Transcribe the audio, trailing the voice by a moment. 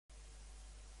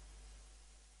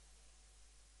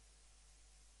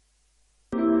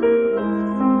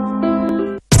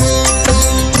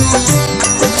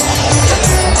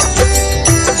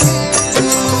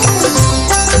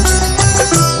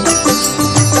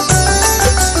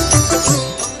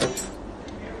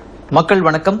மக்கள்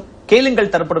வணக்கம். கேளுங்கள்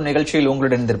தரப்படும் நிகழ்ச்சியில்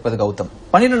உங்களுடன் இருப்பது கௌதம்.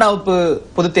 12ஆம் வகுப்பு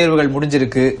பொதுத் தேர்வுகள்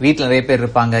முடிஞ்சிருக்கு. வீட்டுல நிறைய பேர்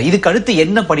இருப்பாங்க. இதுக்கு அடுத்து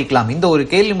என்ன படிக்கலாம்? இந்த ஒரு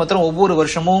கேள்வி மாத்திரம் ஒவ்வொரு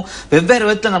வருஷமும் வெவ்வேறு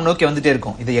விதத்துல நம்ம நோக்கி வந்துட்டே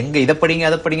இருக்கும். இது எங்க இதை படிங்க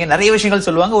அதை படிங்க நிறைய விஷயங்கள்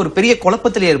சொல்லுவாங்க. ஒரு பெரிய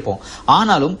குழப்பத்திலே இருப்போம்.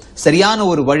 ஆனாலும் சரியான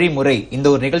ஒரு வழிமுறை இந்த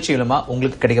ஒரு நிகழ்ச்சி மூலமா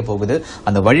உங்களுக்கு கிடைக்க போகுது.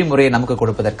 அந்த வழிமுறையை நமக்கு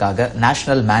கொடுப்பதற்காக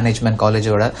நேஷனல் மேனேஜ்மெண்ட்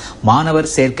காலேஜோட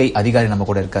மாணவர் சேர்க்கை அதிகாரி நம்ம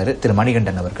கூட இருக்காரு, திரு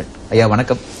மணிகண்டன் அவர்கள். ஐயா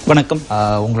வணக்கம். வணக்கம்.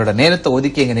 உங்களோட நேரத்தை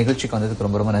ஒதுக்கி எங்க நிகழ்ச்சிக்கு வந்ததுக்கு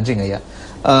ரொம்ப ரொம்ப நன்றிங்க ஐயா.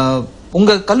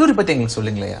 உங்க கல்லூரி பத்தி எங்களுக்கு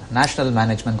சொல்லுங்களேன். நேஷனல்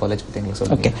மேனேஜ்மெண்ட் காலேஜ் பத்தி எங்களுக்கு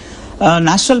சொல்லுங்க.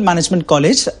 நேஷனல் மேனேஜ்மெண்ட்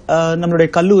காலேஜ் நம்மளுடைய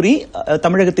கல்லூரி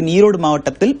தமிழகத்தின் ஈரோடு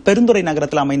மாவட்டத்தில் பெருந்துறை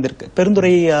நகரத்தில் அமைந்திருக்கு.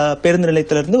 பெருந்துறை பேருந்து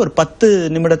நிலையத்திலிருந்து ஒரு 10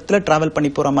 நிமிடத்துல டிராவல்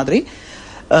பண்ணி போற மாதிரி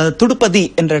துடுப்பதி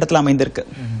என்ற இடத்துல அமைந்திருக்கு.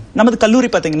 நமது கல்லூரி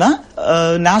பாத்தீங்கன்னா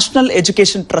நேஷனல்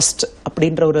எஜுகேஷன் ட்ரஸ்ட்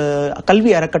அப்படின்ற ஒரு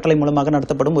கல்வி அறக்கட்டளை மூலமாக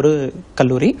நடத்தப்படும் ஒரு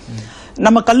கல்லூரி.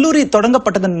 நம்ம கல்லூரி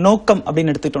தொடங்கப்பட்டதன் நோக்கம்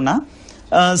அப்படின்னு எடுத்துக்கிட்டோம்னா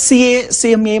CA,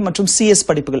 CMA மற்றும் CS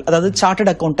படிப்புகள், அதாவது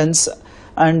chartered accountants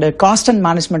and cost and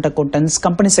management accountants,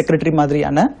 company secretary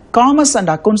மாதிரியான காமர்ஸ்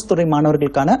அண்ட் அக்கௌண்ட்ஸ் துறை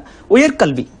மாணவர்களுக்கான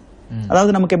உயர்கல்வி.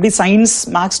 அதாவது நமக்கு எப்படி சயின்ஸ்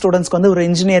மேக்ஸ் ஸ்டூடெண்ட்ஸ்க்கு வந்து ஒரு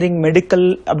இன்ஜினியரிங் மெடிக்கல்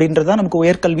அப்படின்றத நமக்கு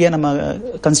உயர்கல்வியா நம்ம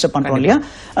கன்சிடர் பண்றோம் இல்லையா?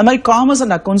 அது மாதிரி காமர்ஸ்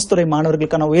அண்ட் அக்கௌண்ட்ஸ் துறை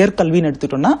மாணவர்களுக்கான உயர்கல்வின்னு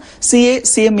எடுத்துட்டோம்னா CA,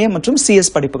 CMA மற்றும் CS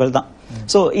படிப்புகள் தான்.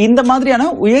 சோ இந்த மாதிரியான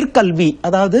உயர்கல்வி,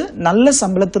 அதாவது நல்ல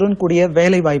சம்பளத்துடன் கூடிய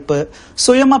வேலை வாய்ப்பு,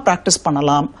 சுயமா பிராக்டிஸ்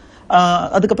பண்ணலாம்,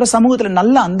 அதுக்கப்புறம் சமூகத்துல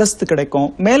நல்ல அந்தஸ்து கிடைக்கும்,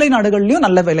 மேலை நாடுகள்லயும்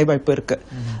நல்ல வேலை வாய்ப்பு இருக்கு.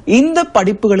 இந்த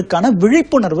படிப்புகளுக்கான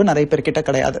விழிப்புணர்வு நிறைய பேர்கிட்ட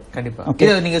கிடையாது.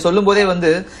 கண்டிப்பா நீங்க சொல்லும் போதே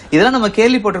வந்து இதெல்லாம் நம்ம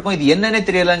கேள்விப்பட்டிருக்கோம், இது என்னன்னே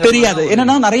தெரியாது.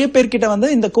 என்னன்னா நிறைய பேர்கிட்ட வந்து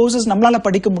இந்த கோர்சஸ் நம்மளால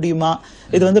படிக்க முடியுமா,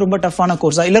 இது வந்து ரொம்ப டஃப்பான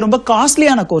கோர்ஸா இல்ல ரொம்ப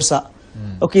காஸ்ட்லியான கோர்ஸா,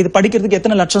 ஓகே இது படிக்கிறதுக்கு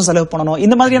எத்தனை லட்சம் செலவு பண்ணணும்,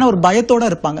 இந்த மாதிரியான ஒரு பயத்தோட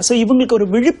இருப்பாங்க. சோ இவங்களுக்கு ஒரு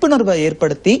விழிப்புணர்வை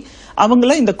ஏற்படுத்தி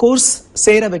அவங்கள இந்த கோர்ஸ்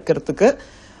சேர வைக்கிறதுக்கு,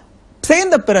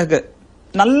 சேர்ந்த பிறகு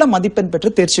நல்ல மதிப்பெண் பெற்று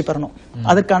தேர்ச்சி பெறணும்,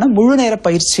 அதுக்கான முழு நேர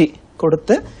பயிற்சி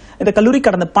கொடுத்து இந்த கல்லூரி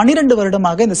கடந்த 12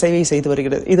 வருடமாக இந்த சேவையை செய்து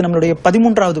வருகிறது. இது நம்மளுடைய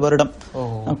 13வது வருடம்.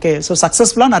 ஓகே, சோ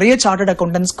சக்சஸ்ஃபுல்லா நிறைய chartered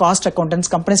accountants, cost accountants,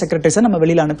 company secretaries நம்ம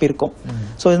வெளியில அனுப்பியிருக்கோம்.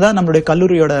 சோ இதுதான் நம்மளுடைய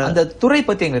கல்லூரியோட. அந்த துறை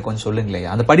பத்தி எங்களுக்கு கொஞ்சம் சொல்லுங்களேன்,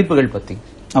 அந்த படிப்புகள் பத்தி.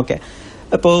 ஓகே,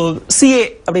 இப்போ CA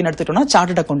அப்படின்னு எடுத்துட்டோம்னா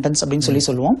சார்ட்டர்ட் அக்கௌண்டன்ஸ் அப்படின்னு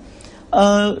சொல்லுவோம்.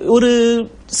 ஒரு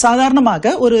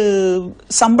சாதாரணமாக ஒரு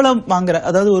சம்பளம் வாங்குற,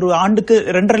 அதாவது ஒரு ஆண்டுக்கு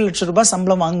 2.5 லட்சம் ரூபாய்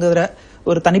சம்பளம் வாங்குற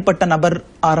ஒரு தனிப்பட்ட நபர்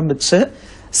ஆரம்பிச்சு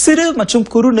சிறு மற்றும்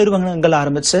குறு நிறுவனங்கள்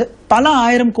ஆரம்பிச்சு பல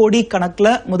 1000 கோடி கணக்குல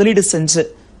முதலீடு செஞ்சு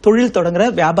தொழில் தொடங்குற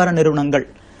வியாபார நிறுவனங்கள்.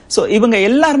 சோ இவங்க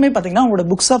எல்லாருமே பாத்தீங்கன்னா அவங்களோட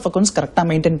புக்ஸ் ஆஃப் அக்கௌண்ட்ஸ் கரெக்டா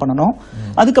மெயின்டைன் பண்ணணும்.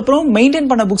 அதுக்கப்புறம்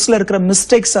மெயின்டைன் பண்ண புக்ஸ்ல இருக்கிற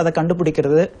மிஸ்டேக்ஸ் அதை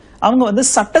கண்டுபிடிக்கிறது, அவங்க வந்து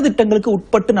சட்ட திட்டங்களுக்கு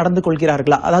உட்பட்டு நடந்து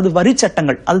கொள்கிறார்களா, அதாவது வரி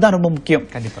சட்டங்கள், அதுதான் ரொம்ப முக்கியம்.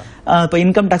 இப்ப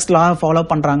இன்கம் டாக்ஸ் லா ஃபாலோ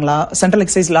பண்றாங்களா, சென்ட்ரல்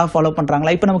எக்ஸைஸ் லா ஃபாலோ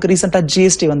பண்றாங்களா, இப்ப நமக்கு ரீசெண்டா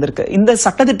GST வந்திருக்கு, இந்த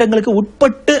சட்ட திட்டங்களுக்கு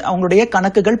உட்பட்டு அவங்களுடைய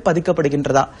கணக்குகள்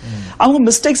பதிக்கப்படுகின்றதா, அவங்க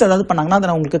மிஸ்டேக்ஸ் ஏதாவது பண்ணாங்கன்னா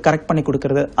அதை அவங்களுக்கு கரெக்ட் பண்ணி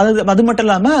கொடுக்கறது. அது மட்டும்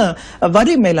இல்லாம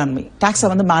வரி மேலாண்மை, டாக்ஸை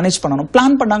வந்து மேனேஜ் பண்ணணும்.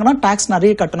 பிளான் பண்ணாங்கன்னா டாக்ஸ்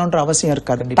நிறைய கட்டணும்ன்ற அவசியம்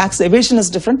இருக்காது. Tax evasion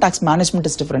is different, tax management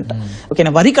is different. Okay,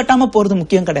 நான் வரி கட்டாம போறது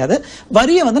முக்கியம் கிடையாது,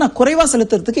 வரியை வந்து நான் குறைவா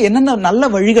செலுத்துறதுக்கு என்னென்ன நல்ல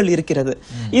வழிகள் இருக்கிறது,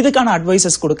 இதுக்கான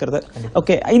அட்வைசஸ் கொடுக்கிறது.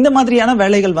 ஓகே, இந்த மாதிரியான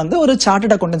வேலைகள் வந்து ஒரு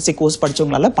சார்ட்டர்ட் அக்கௌண்டன்சி கோர்ஸ்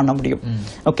படிச்சவங்களால பண்ண முடியும்.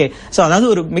 ஓகே, சோ அதாவது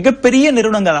ஒரு மிகப்பெரிய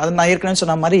நிறுவனங்கள், அது நான் ஏற்கனவே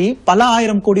சொன்ன மாதிரி பல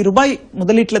 1000 கோடி ரூபாய்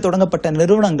முதலீட்டுல தொடங்கப்பட்ட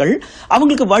நிறுவனங்கள்,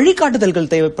 அவங்களுக்கு வழிகாட்டுதல்கள்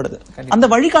தேவைப்படுது. அந்த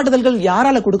வழிகாட்டுதல்கள்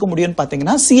யாரால கொடுக்க முடியும்னு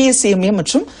பாத்தீங்கன்னா CA, CMA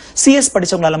மற்றும் CS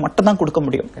படிச்சவங்களால மட்டும் தான் கொடுக்க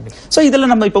முடியும். சோ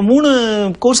இதுல நம்ம இப்ப 3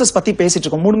 கோர்சஸ் பத்தி பேசிட்டு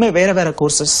இருக்கோம். 3மே வேற வேற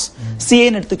கோர்சஸ். CA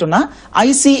ன்னு எடுத்துக்கிட்டோம்னா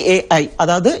ICAI,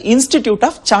 அதாவது institute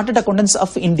of chartered accountants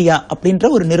of India அப்படின்ற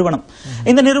ஒரு நிறுவனம்.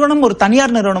 இந்த நிறுவனம் ஒரு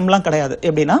தனியார் நிறுவனம்லாம் கிடையாது.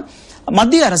 எப்படின்னா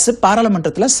மத்திய அரசு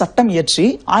பாராளுமன்றத்துல சட்டம் இயற்றி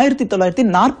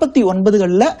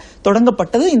 1949களில்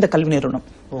தொடங்கப்பட்டது இந்த கல்வி நிறுவனம்.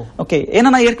 ஓகே, ஏன்னா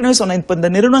நான் ஏற்கனவே சொன்னேன், இப்ப இந்த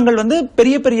நிறுவனங்கள் வந்து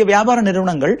பெரிய பெரிய வியாபார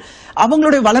நிறுவனங்கள்,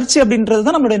 அவங்களுடைய வளர்ச்சி அப்படின்றது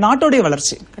தான் நம்மளுடைய நாட்டோடைய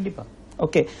வளர்ச்சி. கண்டிப்பா.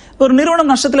 ஓகே, ஒரு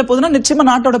நிறுவனம் நஷ்டத்துல போகுதுன்னா நிச்சயமா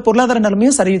நாட்டோட பொருளாதார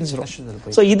நிலைமையும் சரிஞ்சிடும்.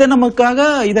 சோ இதை நமக்காக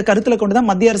இதை கருத்துல கொண்டுதான்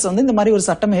மத்திய அரசு வந்து இந்த மாதிரி ஒரு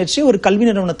சட்டம் இயற்றி ஒரு கல்வி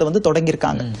நிறுவனத்தை வந்து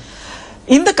தொடங்கியிருக்காங்க.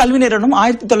 இந்த கல்வி நிறுவனம்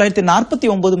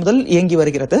 1949 முதல் இயங்கி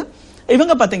வருகிறது.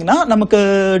 இவங்க பாத்தீங்கன்னா நமக்கு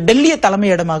டெல்லியை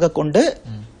தலைமையிடமாக கொண்டு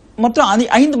மொத்தம்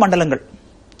 5 மண்டலங்கள்,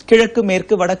 கிழக்கு,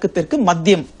 மேற்கு, வடக்கு, தெற்கு,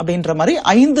 மத்தியம் அப்படின்ற மாதிரி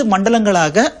 5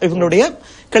 மண்டலங்களாக இவங்களுடைய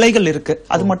கிளைகள் இருக்கு.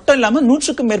 அது மட்டும் இல்லாம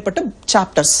 100க்கும் மேற்பட்ட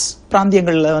சாப்டர்ஸ்,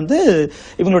 பிராந்தியங்கள்ல வந்து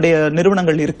இவங்களுடைய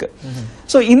நிறுவனங்கள் இருக்கு.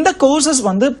 சோ இந்த கோர்சஸ்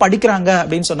வந்து படிக்கிறாங்க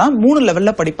அப்படின்னு சொன்னா 3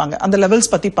 லெவல்ல படிப்பாங்க. அந்த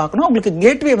லெவல்ஸ் பத்தி பார்க்கணும். உங்களுக்கு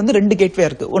கேட்வே வந்து 2 கேட்வே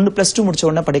இருக்கு. ஒன்னு +2 முடிச்ச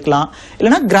உடனே படிக்கலாம்,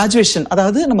 இல்லைன்னா கிராஜுவேஷன்,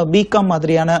 அதாவது நம்ம BCom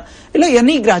மாதிரியான இல்ல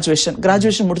எனி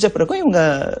கிராஜுவேஷன் முடிச்ச பிறகு இவங்க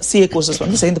CA கோர்சஸ்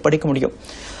வந்து சேர்ந்து படிக்க முடியும்.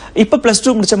 இப்ப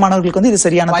 +2 முடிச்ச மாணவர்களுக்கு வந்து இது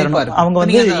சரியான தருணம். அவங்க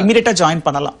வந்து இமிடியேட்டா ஜாயின்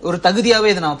பண்ணலாம். ஒரு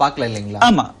தகுதியாவே இதை நாம பார்க்கல இல்லைங்களா?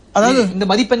 ஆமா, அதாவது இந்த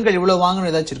மதிப்பெண்கள் இவ்வளவு வாங்கணும்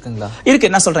ஏதாச்சும் இருக்குங்களா?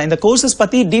 இருக்கு. நான் சொல்றேன், இந்த கோர்சஸ்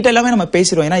பத்தி டீடைலாவே நம்ம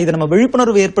பேசிடுவோம். ஏன்னா இது நம்ம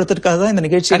விழிப்புணர்வு ஏற்படுத்துறதுக்காக தான் இந்த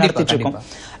நிகழ்ச்சியை நடத்திட்டு இருக்கோம்.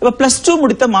 இப்ப +2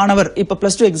 முடித்த மாணவர் இப்ப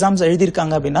 +2 எக்ஸாம்ஸ்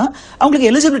எழுதிருக்காங்க அப்படின்னா அவங்களுக்கு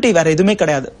எலிஜிபிலிட்டி வேற எதுவுமே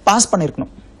கிடையாது, பாஸ்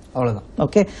பண்ணிருக்கணும், அவ்வளவுதான்.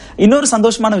 ஓகே. இன்னொரு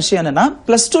சந்தோஷமான விஷயம் என்னன்னா,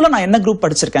 +2ல நான் என்ன குரூப்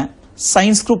படிச்சிருக்கேன்,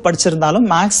 சயின்ஸ் குரூப் படிச்சிருந்தாலும்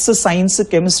maths, science,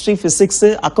 chemistry, physics,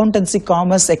 accountancy,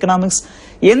 commerce, economics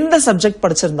எந்த சப்ஜெக்ட்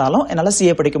படிச்சிருந்தாலும் என்னால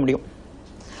சிஏ படிக்க முடியும்.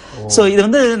 சோ இது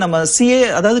வந்து நம்ம சிஏ,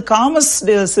 அதாவது காமர்ஸ்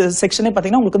செக்ஷனே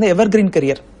பாத்தீங்கன்னா உங்களுக்கு வந்து எவர்கிரீன்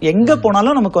கரியர், எங்க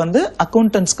போனாலும் நமக்கு வந்து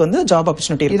அக்கௌண்டன்ட்ஸ்க்கு வந்து ஜாப்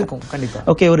ஆப்பர்ச்சுனிட்டி இருக்கும். கண்டிப்பா.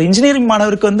 ஓகே, ஒரு இன்ஜினியரிங்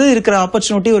மாணவருக்கு வந்து இருக்கிற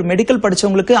ஆப்பர்ச்சுனிட்டி, ஒரு மெடிக்கல்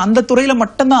படிச்சவங்களுக்கு அந்த துறையில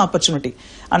மட்டும் தான் ஆப்பர்ச்சுனிட்டி.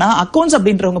 ஆனா அக்கௌண்ட்ஸ்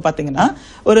அப்படின்றவங்க பாத்தீங்கன்னா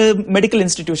ஒரு மெடிக்கல்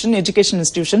இன்ஸ்டிடியூஷன், எஜுகேஷன்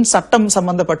இன்ஸ்டிடியூஷன், சட்டம்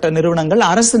சம்பந்தப்பட்ட நிறுவனங்கள்,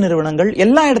 அரசு நிறுவனங்கள்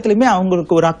எல்லா இடத்துலயுமே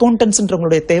அவங்களுக்கு ஒரு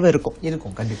அக்கௌண்டன்ட்ஸ்ன்றவங்களுடைய தேவை இருக்கும்.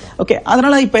 கண்டிப்பா. ஓகே,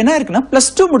 அதனால இப்ப என்ன இருக்குன்னா,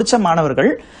 +2 முடிச்ச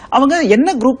மாணவர்கள் அவங்க என்ன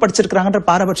குரூப் படிச்சிருக்காங்கன்ற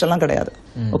பாரபட்சம் எல்லாம் கிடையாது.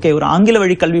 ஓகே, ஒரு ஆங்கில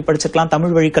வழி கல்வி படிச்சிருக்கலாம்,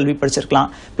 தமிழ் வழி கல்வி படிச்சிருக்கலாம்,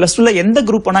 +2ல எந்த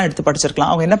குரூப் வேணா எடுத்து படிச்சிருக்கலாம்.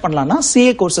 அவங்க என்ன பண்ணலாம்னா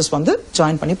சிஏ கோர்சஸ் வந்து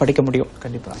ஜாயின் பண்ணி படிக்க முடியும்.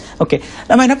 கண்டிப்பா. ஓகே,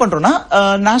 நம்ம என்ன பண்றோம்னா,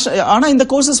 ஆனா இந்த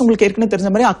கோர்சஸ் உங்களுக்கு ஏற்கனவே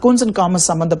தெரிஞ்ச மாதிரி அக்கௌண்ட்ஸ் அண்ட் காமர்ஸ்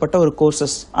சம்பந்தப்பட்ட ஒரு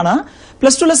கோர்சஸ். ஆனா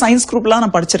 +2ல சயின்ஸ் குரூப்லாம்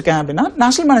நான் படிச்சிருக்கேன் அப்படின்னா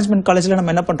நேஷனல் மேனேஜ்மெண்ட் காலேஜ்ல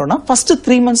நம்ம என்ன பண்றோம்னா ஃபர்ஸ்ட்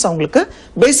 3 months அவங்களுக்கு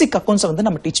பேசிக் அக்கௌண்ட்ஸ் வந்து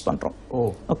நம்ம டீச் பண்றோம்.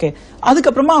 ஓகே,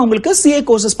 அதுக்கப்புறமா அவங்களுக்கு சிஏ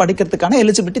கோர்சஸ் படிக்கிறதுக்கான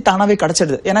எலிஜிபிலிட்டி தானாவே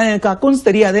கிடைச்சிடுது. ஏன்னா எனக்கு அக்கௌண்ட்ஸ்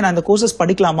தெரியாது, நான் இந்த கோர்சஸ்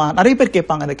படிக்கலாமா, நிறைய பேர்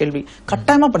கேட்பாங்க இந்த கேள்வி.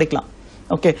 கட்டாயமா படிக்கலாம்.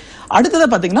 ஓகே, அடுத்தது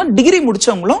பாத்தீங்கன்னா டிகிரி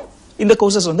முடிச்சவங்களும் இந்த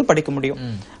கோர்சஸ் வந்து படிக்க முடியும்.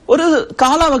 ஒரு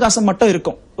கால அவகாசம் மட்டும்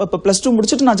இருக்கும். இப்ப +2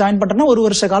 முடிச்சிட்டு நான் ஜாயின் பண்றேன்னா 1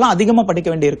 வருஷ காலம் அதிகமா படிக்க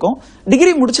வேண்டி இருக்கும்.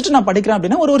 டிகிரி முடிச்சிட்டு நான் படிக்கிறேன்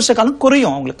அப்படின்னா 1 வருஷ காலம்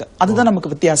குறையும் அவங்களுக்கு. அதுதான்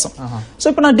நமக்கு வித்தியாசம். சோ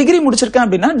இப்ப நான் டிகிரி முடிச்சிருக்கேன்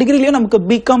அப்படின்னா டிகிரிலயே நமக்கு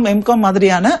பிகாம், எம்காம்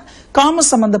மாதிரியான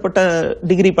காமர்ஸ் சம்பந்தப்பட்ட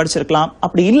டிகிரி படிச்சிருக்கலாம்.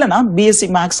 அப்படி இல்லைன்னா BSc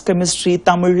maths, chemistry,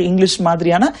 Tamil, English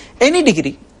மாதிரியான எனி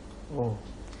டிகிரி,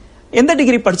 எந்த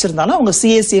டிகிரி படிச்சிருந்தாலும் அவங்க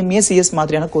சிஏ, CMA, CS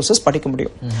மாதிரியான கோர்சஸ் படிக்க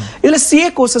முடியும். இதுல சிஏ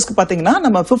கோர்சஸ்க்கு பாத்தீங்கன்னா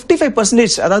நம்ம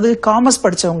 55%, அதாவது காமர்ஸ்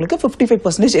படிச்சவங்களுக்கு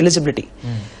 55% எலிஜிபிலிட்டி.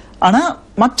 ஆனா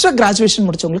மற்ற கிராஜுவேஷன்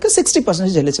முடிச்சவங்களுக்கு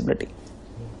 60% எலிஜிபிலிட்டி.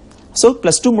 சோ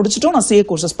 +2 முடிச்சிட்டோம் நான் சிஏ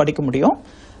கோர்சஸ் படிக்க முடியும்,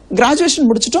 கிராஜுவேஷன்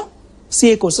முடிச்சிட்டோம்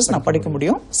சிஏ கோர்சஸ் நான் படிக்க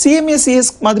முடியும். CMA, CS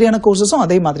மாதிரியான கோர்சஸும்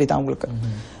அதே மாதிரி தான் உங்களுக்கு.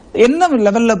 என்ன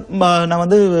லெவல்ல நான்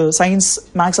வந்து சயின்ஸ்,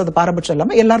 மேக்ஸ் அது பாரபட்சம்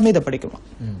இல்லாம எல்லாருமே இதை படிக்கலாம்.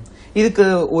 இதுக்கு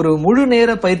ஒரு முழு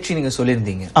நேர பயிற்சி நீங்க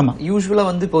சொல்லியிருந்தீங்க. ஆமா, யூசுவலா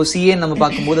வந்து இப்போ சிஏ நம்ம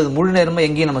பார்க்கும்போது அது முழு நேரமா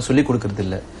எங்கேயும் நம்ம சொல்லி கொடுக்கறது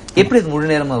இல்ல. எப்படி அது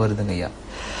முழு நேரமா வருதுங்க ஐயா?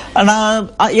 நான்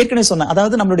ஏற்கனவே சொன்னேன்,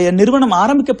 அதாவது நம்மளுடைய நிறுவனம்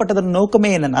ஆரம்பிக்கப்பட்டதன்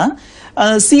நோக்கமே என்னன்னா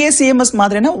சிஏ, CMS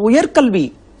மாதிரியான உயர்கல்வி,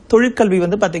 தொழிற்கல்வி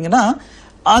வந்து பாத்தீங்கன்னா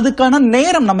அதுக்கான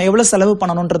நேரம் நம்ம எவ்வளவு செலவு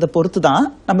பண்ணணும்ன்றத பொறுத்து தான்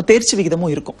நம்ம தேர்ச்சி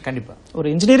விகிதமும் இருக்கும். கண்டிப்பா. ஒரு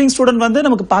இன்ஜினியரிங் ஸ்டூடெண்ட் வந்து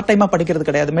நமக்கு பார்ட் டைமா படிக்கிறது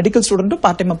கிடையாது, மெடிக்கல் ஸ்டூடெண்ட்டும்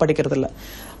பார்ட் டைமா படிக்கிறது இல்ல.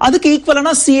 அதுக்கு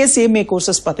ஈக்குவலான சிஏ, CMA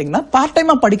கோர்சஸ் பாத்தீங்கன்னா பார்ட்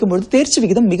டைமா படிக்கும்போது தேர்ச்சி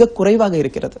விகிதம் மிக குறைவாக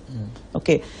இருக்கிறது.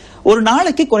 ஓகே, ஒரு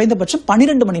நாளைக்கு குறைந்தபட்சம்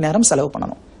 12 மணி நேரம் செலவு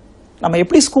பண்ணணும். நம்ம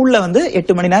எப்படி ஸ்கூல்ல வந்து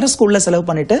 8 மணி நேரம் ஸ்கூல்ல செலவு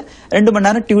பண்ணிட்டு 2 மணி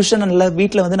நேரம் டியூஷன் இல்ல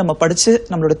வீட்டுல வந்து நம்ம படிச்சு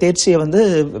நம்மளோட தேர்ச்சியை வந்து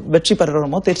வெற்றி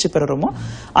பெறுறோமோ, தேர்ச்சி பெறுறோமோ,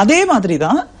 அதே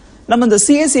மாதிரிதான் நம்ம இந்த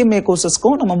சிஏ, CMA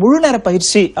கோர்சஸ்க்கும் நம்ம முழு நேர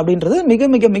பயிற்சி அப்படின்றது மிக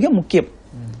மிக மிக முக்கியம்.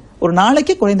 ஒரு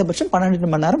நாளைக்கு குறைந்தபட்சம் 12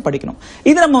 மணி நேரம் படிக்கணும்.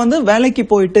 இது நம்ம வந்து வேலைக்கு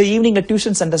போயிட்டு ஈவினிங்ல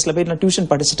டியூஷன் சென்டர்ஸ்ல போய் நான் டியூஷன்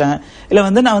படிச்சுட்டேன், இல்ல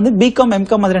வந்து நான் வந்து பிகாம்,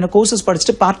 எம்காம் மாதிரியான கோர்சஸ்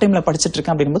படிச்சுட்டு பார்ட் டைம்ல படிச்சுட்டு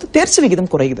இருக்கேன் அப்படிங்கும்போது தேர்ச்சி விகிதம்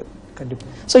குறையுது. கண்டிப்பா.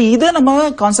 சோ இதை நம்ம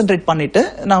கான்சென்ட்ரேட் பண்ணிட்டு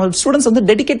நம்ம ஸ்டூடெண்ட்ஸ் வந்து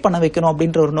டெடிகேட் பண்ண வைக்கணும்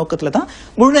அப்படின்ற ஒரு நோக்கத்துல தான்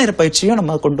முழு நேர பயிற்சியும்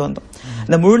நம்ம கொண்டு வந்தோம்.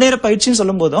 இந்த முழு நேர பயிற்சின்னு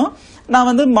சொல்லும் போதும் நான்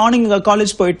வந்து மார்னிங்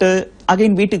காலேஜ் போயிட்டு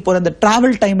அகைன் வீட்டுக்கு போற அந்த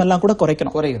டிராவல் டைம் எல்லாம் கூட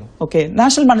குறைக்கணும். ஓகே,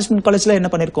 நேஷனல் மேனேஜ்மெண்ட் காலேஜ்ல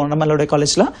என்ன பண்ணிருக்கோம், நம்மளோட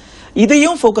காலேஜ்ல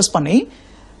இதையும் ஃபோக்கஸ் பண்ணி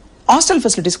ஹாஸ்டல்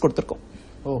ஃபெசிலிட்டிஸ் கொடுத்திருக்கோம்.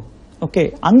 ஓகே,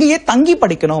 அங்கேயே தங்கி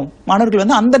படிக்கணும், மாணவர்கள்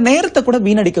வந்து அந்த நேரத்தை கூட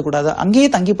வீணடிக்க கூடாது, அங்கேயே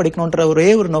தங்கி படிக்கணும்ன்ற ஒரே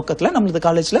ஒரு நோக்கத்துல நம்மளது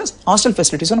காலேஜ்ல ஹாஸ்டல்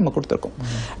ஃபெசிலிட்டிஸும் நம்ம கொடுத்திருக்கோம்.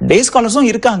 டே ஸ்காலர்ஸும்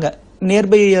இருக்காங்க,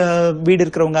 நியர்பை வீடு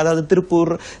இருக்கிறவங்க, அதாவது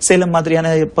திருப்பூர், சேலம்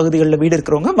மாதிரியான பகுதிகளில் வீடு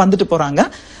இருக்கிறவங்க வந்துட்டு போறாங்க.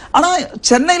 ஆனா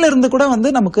சென்னையில இருந்து கூட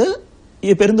வந்து நமக்கு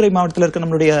பெருந்துறை மாவட்டத்தில் இருக்க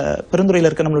பெருந்துறையில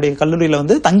இருக்க நம்மளுடைய கல்லூரியில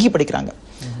வந்து தங்கி படிக்கிறாங்க.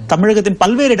 தமிழகத்தின்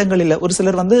பல்வேறு இடங்களில் ஒரு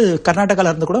சிலர் வந்து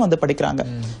கர்நாடகால இருந்து கூட வந்து படிக்கிறாங்க.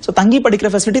 சோ தங்கி படிக்கிற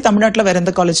ஃபெசிலிட்டி தமிழ்நாட்டுல வேற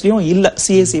எந்த காலேஜ்லயும் இல்ல.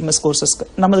 சிஏ, CMS கோர்சஸ்க்கு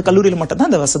நமது கல்லூரியில மட்டும் தான்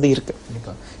அந்த வசதி இருக்கு.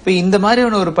 இப்ப இந்த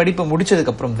மாதிரியான ஒரு படிப்பை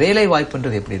முடிச்சதுக்கு அப்புறம் வேலை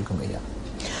வாய்ப்புன்றது எப்படி இருக்கும் ஐயா?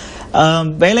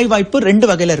 வேலை வாய்ப்பு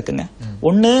 2 வகையில இருக்குங்க.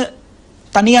 ஒண்ணு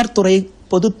தனியார் துறை,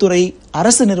 பொதுத்துறை,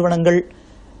 அரசு நிறுவனங்கள்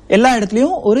எல்லா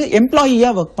இடத்துலயும் ஒரு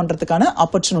எம்ப்ளாயியா ஒர்க் பண்றதுக்கான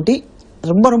ஆப்பர்ச்சுனிட்டி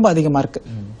ரொம்ப ரொம்ப அதிகமா இருக்கு.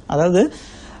 அதாவது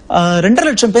 2.5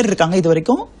 லட்சம் பேர் இருக்காங்க இது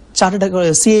வரைக்கும்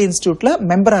சார்ட்டர்ட் சிஏ இன்ஸ்டிடியூட்ல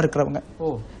மெம்பரா இருக்கிறவங்க.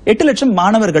 8 லட்சம்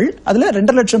மாணவர்கள், அதுல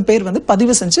 2.5 லட்சம் பேர் வந்து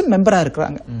பதிவு செஞ்சு மெம்பரா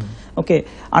இருக்கிறாங்க. ஓகே,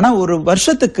 ஆனா ஒரு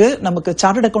வருஷத்துக்கு நமக்கு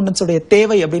சார்ட்டர்ட் அக்கௌண்டன்ஸ் உடைய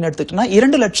தேவை அப்படின்னு எடுத்துக்கிட்டோம்னா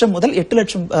 2 லட்சம் முதல் 8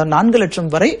 லட்சம் 4 லட்சம்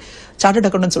வரை சார்ட்டர்ட்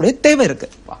அக்கௌண்டன்ஸ் உடைய தேவை இருக்கு.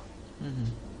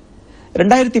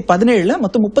 2017ல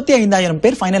மொத்தம் 35,000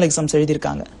 பேர் ஃபைனல் எக்ஸாம்ஸ்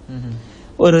எழுதியிருக்காங்க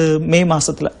ஒரு மே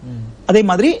மாசத்துல. அதே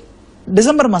மாதிரி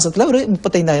டிசம்பர் மாசத்துல ஒரு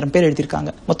 35,000 பேர் எழுதியிருக்காங்க.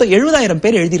 மொத்தம் 70,000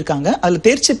 பேர் எழுதியிருக்காங்க. அதுல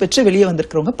தேர்ச்சி பெற்று வெளியே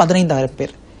வந்திருக்கிறவங்க 15,000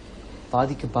 பேர்.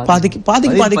 பாதிக்கு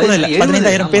கூட இல்ல,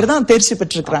 15,000 பேர் தான் தேர்ச்சி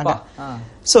பெற்றிருக்காங்க.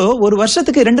 சோ ஒரு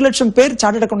வருஷத்துக்கு 2 லட்சம் பேர்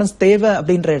சார்ட்டர்ட் அக்கௌண்டன்ஸ் தேவை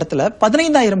அப்படின்ற இடத்துல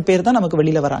 15,000 பேர் தான் நமக்கு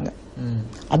வெளியில வராங்க.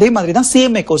 அதே மாதிரி தான்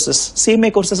CMA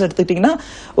கோர்சஸ் எடுத்துக்கிட்டீங்கன்னா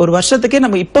ஒரு வருஷத்துக்கே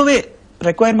நம்ம இப்பவே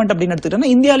ரெக்வயர்மெண்ட் அப்படின்னு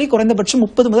எடுத்துக்கிட்டோம்னா இந்தியாவிலேயே குறைந்தபட்சம்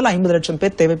 30 முதல் 50 லட்சம்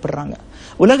பேர் தேவைப்படுறாங்க.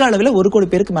 உலக அளவில் 1 கோடி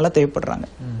பேருக்கு மேல தேவைப்படுறாங்க.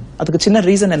 அதுக்கு சின்ன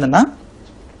ரீசன் என்னன்னா,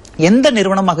 எந்த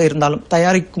நிறுவனமாக இருந்தாலும்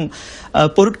தயாரிக்கும்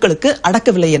பொருட்களுக்கு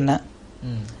அடக்க விலை என்ன,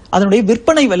 அதனுடைய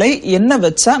விற்பனை விலை என்ன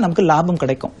வச்சா நமக்கு லாபம்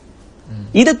கிடைக்கும்,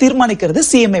 இதை தீர்மானிக்கிறது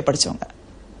CMA படிச்சவங்க.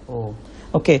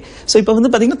 ஓகே, சோ இப்ப வந்து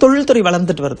பாத்தீங்கன்னா தொழில்துறை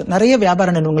வளர்ந்துட்டு வருது. நிறைய வியாபார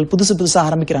நிறுவனங்கள் புதுசா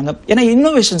ஆரம்பிக்கிறாங்க. ஏன்னா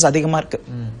இன்னோவேஷன்ஸ் அதிகமா இருக்கு.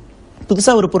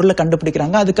 புதுசா ஒரு பொருளை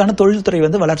கண்டுபிடிக்கிறாங்க, அதுக்கான தொழில்துறை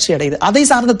வந்து வளர்ச்சி அடையுது, அதை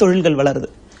சார்ந்த தொழில்கள் வளருது.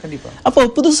 அப்போ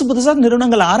புதுசா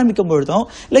நிறுவனங்கள் ஆரம்பிக்கும் பொழுதும்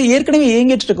இல்ல ஏற்கனவே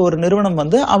இயங்கிட்டு இருக்க ஒரு நிறுவனம்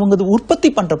வந்து அவங்க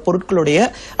உற்பத்தி பண்ற பொருட்களுடைய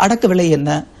அடக்க விலை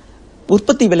என்ன,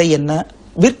 உற்பத்தி விலை என்ன,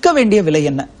 விற்க வேண்டிய விலை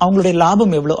என்ன, அவங்களுடைய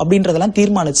லாபம் எவ்வளவு அப்படின்றதெல்லாம்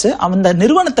தீர்மானிச்சு அந்த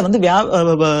நிறுவனத்தை வந்து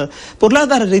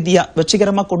பொருளாதார ரீதியா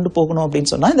வெற்றிகரமா கொண்டு போகணும் அப்படின்னு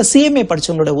சொன்னா இந்த CMA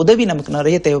படிச்சவங்களோட உதவி நமக்கு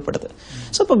நிறைய தேவைப்படுது.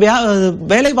 சோ இப்ப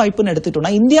வேலை வாய்ப்புன்னு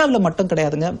எடுத்துட்டோம்னா இந்தியாவில மட்டும்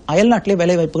கிடையாதுங்க, அயல்நாட்டிலே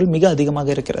வேலை வாய்ப்புகள் மிக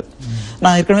அதிகமாக இருக்கிறது.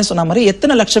 நான் ஏற்கனவே சொன்ன மாதிரி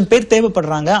எத்தனை லட்சம் பேர்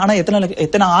தேவைப்படுறாங்க, ஆனா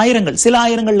எத்தனை ஆயிரங்கள், சில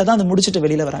ஆயிரங்கள்ல தான் அதை முடிச்சுட்டு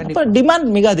வெளியில வராங்க. இப்ப டிமாண்ட்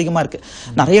மிக அதிகமா இருக்கு.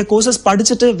 நிறைய கோர்சஸ்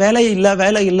படிச்சுட்டு வேலை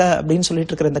இல்ல அப்படின்னு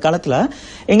சொல்லிட்டு இருக்கிற இந்த காலத்துல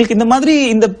எங்களுக்கு இந்த மாதிரி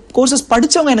இந்த கோர்சஸ்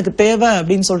படிச்சவங்க எனக்கு தேவை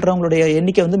அப்படின்னு சொல்றவங்களுடைய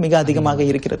எண்ணிக்கை வந்து மிக அதிகமாக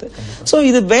இருக்கிறது. சோ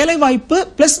இது வேலை வாய்ப்பு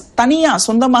பிளஸ் தனியா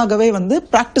சொந்தமாகவே வந்து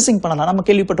பிராக்டிசிங் பண்ணலாம். நம்ம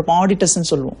கேள்விப்பட்டிருப்போம்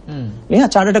ஆடிட்டர்ஸ் சொல்லுவோம் இல்லையா,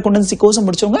 சார்ட்டர்ட் அக்கௌண்டன்சி கோர்ஸ்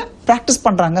முடிச்சவங்க பிராக்டிஸ்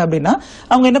பண்றாங்க அப்படின்னா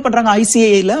அவங்க என்ன பண்றாங்க,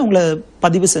 ICAI-ல அவங்கள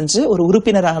பதிவு செஞ்சு ஒரு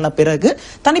உறுப்பினரான பிறகு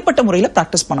தனிப்பட்ட முறையில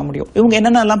பிராக்டிஸ் பண்ண முடியும். இவங்க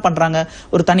என்னென்னலாம் பண்றாங்க,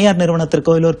 ஒரு தனியார்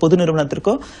நிறுவனத்திற்கோ இல்ல ஒரு பொது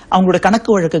நிறுவனத்திற்கோ அவங்களோட கணக்கு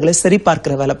வழக்குகளை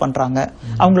சரிபார்க்கிற வேலை பண்றாங்க.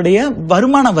 அவங்களுடைய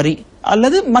வருமான வரி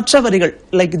அல்லது மற்ற வரிகள்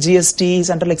லைக் GST,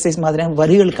 சென்ட்ரல் எக்ஸைஸ் மாதிரியான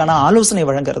வரிகளுக்கான ஆலோசனை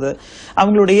வழங்குறது,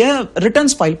 அவங்களுடைய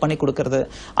ரிட்டர்ன்ஸ் ஃபைல் பண்ணி கொடுக்கறது,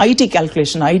 IT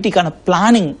கால்குலேஷன், ITக்கான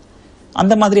பிளானிங்,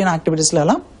 அந்த மாதிரியான ஆக்டிவிட்டிஸ்ல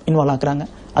எல்லாம் இன்வால்வ் ஆகுறாங்க.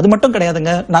 அது மட்டும்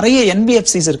கிடையாதுங்க, நிறைய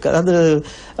NBFCs இருக்கு. அதாவது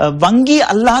வங்கி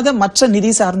அல்லாத மற்ற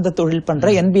நிதி சார்ந்த தொழில்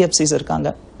பண்ற NBFCs இருக்காங்க.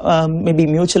 Maybe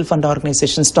mutual fund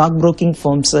organisation, stock broking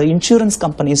firms, insurance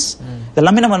companies,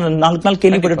 இதெல்லாமே நம்ம நாளுக்கு நாள்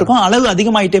கேள்விப்பட்டு இருக்கோம். அளவு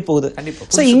அதிகமாயிட்டே போகுது.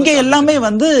 சோ இங்க எல்லாமே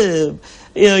வந்து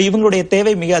இவங்களுடைய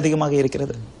தேவை மிக அதிகமாக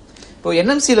இருக்கிறது. இப்போ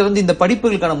NMC-ல வந்து இந்த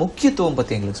படிப்புகளுக்கான முக்கியத்துவம்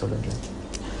பத்தி எங்களுக்கு சொல்லுங்க.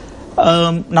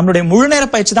 நம்மளுடைய முழு நேர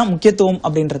பயிற்சி தான் முக்கியத்துவம்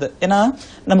அப்படின்றது. ஏன்னா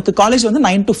நமக்கு காலேஜ் வந்து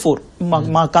 9 to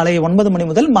 4, காலை 9 மணி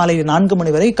முதல் மாலை 4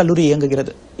 மணி வரை கல்லூரி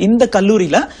இயங்குகிறது. இந்த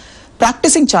கல்லூரியில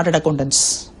பிராக்டிசிங் சார்ட்டர்ட் அக்கௌண்டன்ட்ஸ்,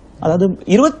 அதாவது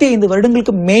 25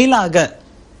 வருடங்களுக்கு மேலாக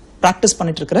பிராக்டிஸ்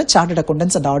பண்ணிட்டு இருக்கிற chartered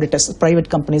accountants and auditors private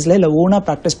கம்பெனிஸ்ல இல்ல ஓனா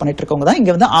பிராக்டிஸ் பண்ணிட்டு இருக்கவங்க தான்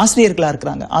இங்க வந்து ஆசிரியர்களா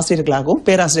இருக்கிறாங்க, ஆசிரியர்களாகவும்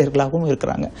பேராசிரியர்களாகவும்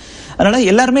இருக்கிறாங்க. அதனால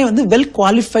எல்லாருமே வந்து well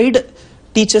qualified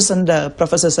teachers and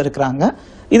professors இருக்கிறாங்க.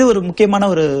 இது ஒரு முக்கியமான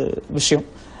ஒரு விஷயம்.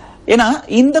 ஏன்னா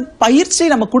இந்த பயிற்சி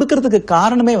நம்ம கொடுக்கறதுக்கு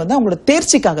காரணமே வந்து அவங்களோட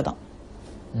தேர்ச்சிக்காக தான்.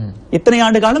 எத்தனை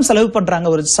ஆண்டு காலம் செலவு பண்றாங்க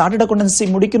ஒரு சார்ட்டர்ட் அக்கௌண்டன்சி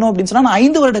முடிக்கணும் அப்படின்னு சொன்னா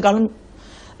 5 வருட காலம்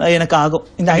எனக்கு ஆகும்.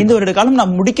 இந்த 5 வருட காலம்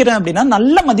நான் முடிக்கிறேன் அப்படின்னா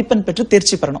நல்ல மதிப்பெண் பெற்று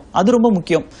தேர்ச்சி பெறணும். அது ரொம்ப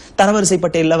முக்கியம். தரவரிசை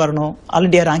பட்டியல்ல வரணும், ஆல்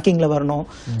இண்டியா ரேங்கிங்ல வரணும்.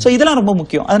 சோ இதெல்லாம் ரொம்ப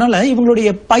முக்கியம். அதனால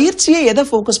இவங்களுடைய பயிற்சியை எதை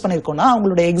ஃபோக்கஸ் பண்ணிருக்கோம்னா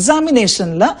அவங்களுடைய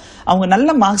எக்ஸாமினேஷன்ல அவங்க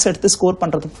நல்ல மார்க்ஸ் எடுத்து ஸ்கோர்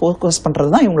பண்றது ஃபோக்கஸ்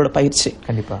பண்றதுதான் இவங்களோட பயிற்சி.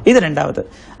 இது ரெண்டாவது.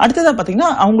 அடுத்ததா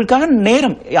பாத்தீங்கன்னா அவங்களுக்காக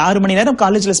நேரம் 6 மணி நேரம்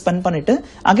காலேஜ்ல ஸ்பெண்ட் பண்ணிட்டு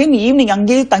அகைன் ஈவினிங்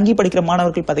அங்கேயே தங்கி படிக்கிற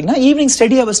மாணவர்கள் பாத்தீங்கன்னா ஈவினிங்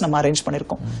ஸ்டடி ஹவர்ஸ் நம்ம அரேஞ்ச்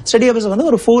பண்ணிருக்கோம். ஸ்டடி ஹவர்ஸ் வந்து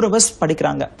ஒரு 4 ஹவர்ஸ்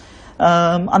படிக்கிறாங்க.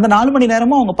 அந்த 4 மணி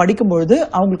நேரமும் அவங்க படிக்கும்பொழுது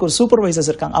அவங்களுக்கு ஒரு சூப்பர்வைசர்ஸ்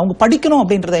இருக்காங்க. அவங்க படிக்கணும்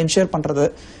அப்படின்றத என்ஷூர் பண்றது,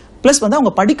 பிளஸ் வந்து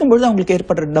அவங்க படிக்கும்பொழுது அவங்களுக்கு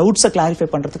ஏற்படுற டவுட்ஸை கிளாரிஃபை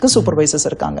பண்றதுக்கு சூப்பர்வைசர்ஸ்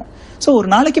இருக்காங்க. சோ ஒரு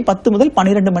நாளைக்கு 10 முதல்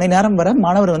 12 மணி நேரம் வரை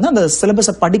மாணவர் வந்து அந்த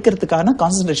சிலபஸை படிக்கிறதுக்கான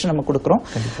கான்சென்ட்ரேஷன் நம்ம கொடுக்கிறோம்.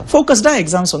 ஃபோக்கஸ்டா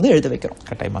எக்ஸாம்ஸ் வந்து எழுத வைக்கிறோம்.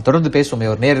 கட்டாயமா தொடர்ந்து பேசுவோம்.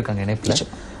 ஒரு நேர் இருக்காங்க இணைப்புல.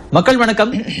 மக்கள்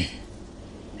வணக்கம்.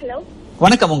 ஹலோ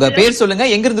வணக்கம், உங்க பேர் சொல்லுங்க,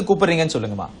 எங்க இருந்து கூப்பிடுறீங்கன்னு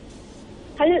சொல்லுங்கம்மா.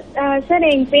 ஹலோ சார்,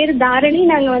 என் பேர் தாரணி.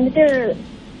 நாங்க வந்துட்டு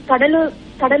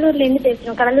கடலூர்ல இருந்து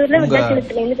பேசுறோம். கடலூர்ல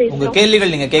விருதாச்சலத்துல இருந்து பேசுறோம். உங்க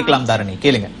கேள்விகள் நீங்க கேட்கலாம் தாரணி,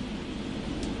 கேளுங்க.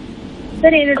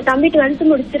 சார், என்னோட தம்பி 12th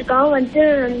முடிச்சிருக்கான். வந்துட்டு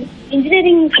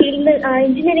இன்ஜினியரிங் ஃபீல்டு,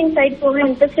 இன்ஜினியரிங் சைட் போக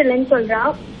இன்ட்ரெஸ்ட் இல்லைன்னு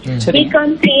சொல்றான்.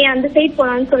 பிகாம் CA அந்த சைட்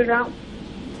போலான்னு சொல்றான்.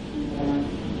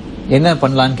 என்ன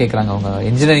பண்ணலாம்னு கேக்குறாங்க அவங்க.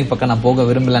 இன்ஜினியரிங் பக்கம் நான் போக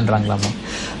விரும்பலன்றாங்களாமா?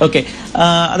 ஓகே,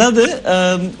 அதாவது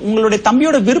உங்களுடைய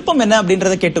தம்பியோட விருப்பம் என்ன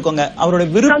அப்படின்றத கேட்டுக்கோங்க. அவரோட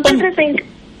விருப்பம்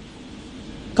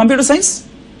கம்ப்யூட்டர்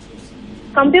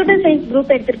சயின்ஸ்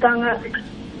குரூப் எடுத்திருக்காங்க.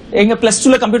 எங்க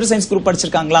 +2ல கம்ப்யூட்டர் சயின்ஸ் குரூப்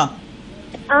படிச்சிருக்காங்களா?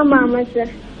 ஆமா ஆமா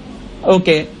சார்.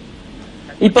 ஓகே,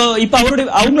 இப்போ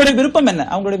அவங்களுடைய விருப்பம் என்ன?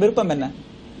 அவங்களுடைய விருப்பம் என்ன?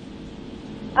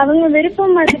 அவங்க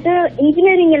விருப்பம் வந்துட்டு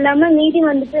இன்ஜினியரிங் இல்லாம மீதி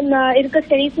வந்துட்டு நான் இருக்க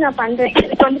ஸ்டடீஸ் நான் பண்றேன்,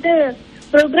 எனக்கு வந்துட்டு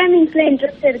ப்ரோக்ராமிங்ஸ்ல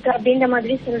இன்ட்ரெஸ்ட் இருக்கு அப்படின்ற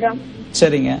மாதிரி சொல்றான்.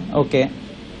 சரிங்க, ஓகே.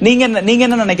 நீங்க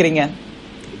என்ன நினைக்கிறீங்க?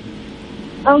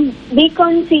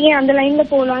 பிகாம் சிஏ அந்த லைன்ல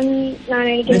போலாம்னு நான்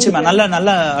நினைக்கிறேன். நிச்சயமா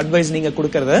நல்ல அட்வைஸ் நீங்க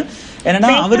கொடுக்கறது.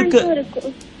 என்னன்னா அவருக்கு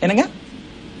என்னங்க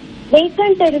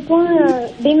வேகன்ட் இருக்கும்,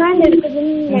 டிமாண்ட்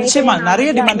இருக்குதுன்னு நிச்சயமா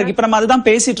நிறைய டிமாண்ட் இருக்கு. இப்ப நம்ம அதுதான்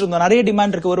பேசிட்டு இருந்தோம். நிறைய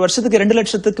டிமாண்ட் இருக்கு. ஒரு வருஷத்துக்கு 2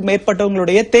 லட்சத்துக்கு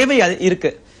மேற்பட்டவங்களுடைய தேவை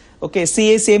இருக்கு. ஓகே,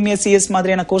 CA CMA CS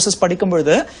மாதிரியான கோர்சஸ்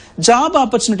படிக்கும்போது ஜாப்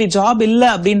ஆப்பர்ச்சுனிட்டி, ஜாப் இல்ல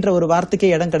அப்படின்ற ஒரு வார்த்தைக்கே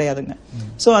இடம் கிடையாதுங்க.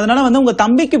 சோ அதனால வந்து உங்க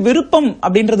தம்பிக்கு விருப்பம்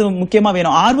அப்படின்றது முக்கியமா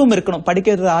வேணும், ஆர்வம் இருக்கணும்,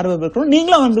 படிக்கிறது ஆர்வம் இருக்கணும்.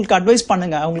 நீங்களும் அவங்களுக்கு அட்வைஸ்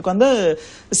பண்ணுங்க. அவங்களுக்கு வந்து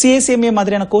CA CMA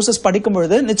மாதிரியான கோர்சஸ்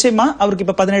படிக்கும்போது நிச்சயமா அவருக்கு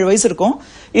இப்ப 17 வயசு இருக்கும்,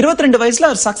 22 வயசுல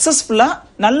அவர் சக்சஸ்ஃபுல்லா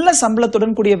நல்ல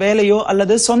சம்பளத்துடன் கூடிய வேலையோ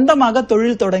அல்லது சொந்தமாக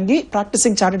தொழில் தொடங்கி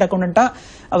பிராக்டிசிங் சார்ட்டர்ட் அக்கௌண்டன்ட்டா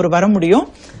அவர் வர முடியும்.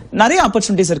 நிறைய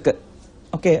ஆப்பர்ச்சுனிட்டிஸ் இருக்கு.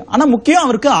 ஓகே, ஆனா முக்கியம்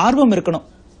அவருக்கு ஆர்வம் இருக்கணும்.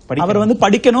 அவர் வந்து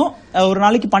படிக்கணும், ஒரு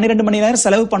நாளைக்கு 12 மணி நேரம்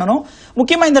செலவு பண்ணணும்.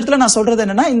 முக்கியமா இந்த இடத்துல நான் சொல்றது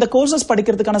என்னன்னா, இந்த கோர்சஸ்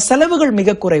படிக்கிறதுக்கான செலவுகள்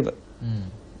மிக குறைவு.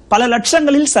 பல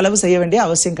லட்சங்களில் செலவு செய்ய வேண்டிய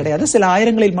அவசியம் கிடையாது, சில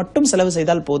ஆயிரங்களில் மட்டும் செலவு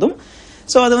செய்தால் போதும்.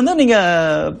 சோ அது வந்து நீங்க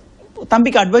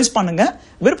தம்பிக்கு அட்வைஸ் பண்ணுங்க.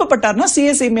 விருப்பப்பட்டார்னா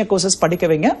CA CMA கோர்சஸ்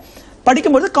படிக்க வைங்க.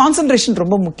 படிக்கும்போது கான்சென்ட்ரேஷன்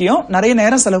ரொம்ப முக்கியம். நிறைய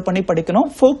நேரம் செலவு பண்ணி படிக்கணும்.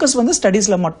 ஃபோக்கஸ் வந்து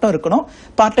ஸ்டடீஸ்ல மட்டும் இருக்கணும்.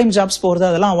 பார்ட் டைம் ஜாப்ஸ் போறது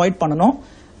அதெல்லாம் அவாய்ட் பண்ணணும்.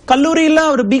 கல்லூரியில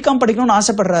அவர் பிகாம் படிக்கணும்னு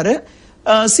ஆசைப்படுறாரு.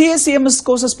 CA CMS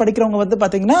கோர்சஸ் படிக்கிறவங்க வந்து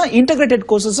பாத்தீங்கன்னா இன்டகிரேட்டட்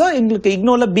கோர்சஸா எங்களுக்கு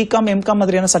இக்னோல பிகாம் எம்காம்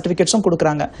மாதிரியான சர்டிபிகேட்ஸும்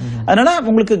கொடுக்குறாங்க. அதனால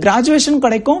உங்களுக்கு கிராஜுவேஷன்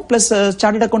கிடைக்கும், பிளஸ்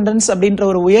சார்ட்டர்ட் அக்கௌண்டன்ஸ் அப்படின்ற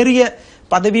ஒரு உயரிய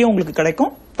பதவியும் உங்களுக்கு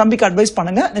கிடைக்கும். தம்பிக்கு அட்வைஸ்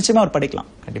பண்ணுங்க, நிச்சயமா அவர் படிக்கலாம்.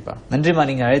 கண்டிப்பா. நன்றிமா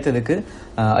நீங்க அழைத்ததுக்கு.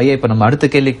 ஐயா, இப்ப நம்ம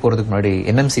அடுத்த கேள்விக்கு போறதுக்கு முன்னாடி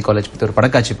NMC காலேஜ் பத்தி ஒரு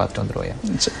படக்காட்சி பார்த்துட்டு வந்துருவோம்.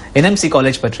 NMC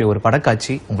காலேஜ் பற்றி ஒரு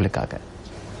படக்காட்சி உங்களுக்காக.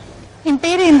 என்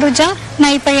பேரு இந்துஜா.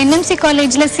 நான் இப்ப NMC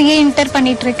காலேஜ்ல CA இன்டர்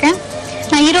பண்ணிட்டு இருக்கேன்.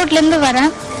 நான் ஈரோட்ல இருந்து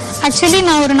வரேன். ஆக்சுவலி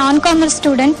நான் ஒரு நான் காமர்ஸ்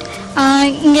ஸ்டூடெண்ட்.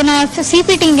 இங்கே நான்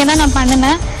CPT இங்கே தான் நான்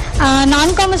பண்ணினேன்.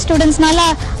 நான் காமர்ஸ் ஸ்டூடெண்ட்ஸ்னால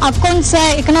அக்கௌண்ட்ஸ்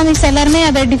எக்கனாமிக்ஸ் எல்லாருமே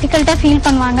அதை டிஃபிகல்ட்டாக ஃபீல்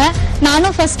பண்ணுவாங்க.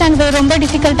 நானும் ஃபர்ஸ்ட் அந்த ரொம்ப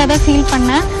டிஃபிகல்ட்டாக தான் ஃபீல்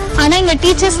பண்ணேன். ஆனால் இங்கே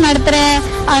டீச்சர்ஸ் நடத்துகிற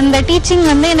அந்த டீச்சிங்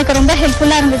வந்து எனக்கு ரொம்ப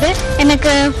ஹெல்ப்ஃபுல்லாக இருந்தது.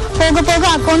 எனக்கு போக போக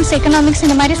அக்கௌண்ட்ஸ் எக்கனாமிக்ஸ்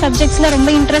இந்த மாதிரி சப்ஜெக்ட்ஸில்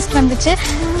ரொம்ப இன்ட்ரெஸ்ட் வந்துச்சு.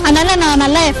 அதனால் நான்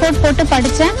நல்லா எஃபோர்ட் போட்டு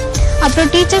படித்தேன். அப்புறம்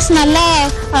டீச்சர்ஸ் நல்லா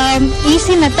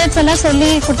ஈஸி மெத்தட்ஸ் எல்லாம் சொல்லி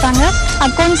கொடுத்தாங்க.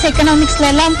 அக்கௌண்ட்ஸ் எக்கனாமிக்ஸ்ல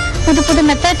எல்லாம் புது புது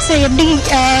மெத்தட்ஸ், எப்படி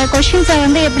கொஷின்ஸை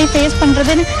வந்து எப்படி ஃபேஸ்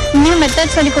பண்ணுறதுன்னு நியூ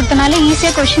மெத்தட்ஸ் சொல்லி கொடுத்தனால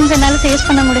ஈஸியாக கொஷின்ஸ் என்னால் ஃபேஸ்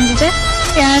பண்ண முடிஞ்சிச்சு.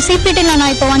 CPTல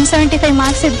நான் இப்போ 175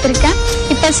 மார்க்ஸ் எடுத்திருக்கேன்.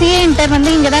 இப்போ CA இன்டர்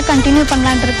வந்து இங்கே தான் கண்டினியூ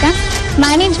பண்ணலான் இருக்கேன்.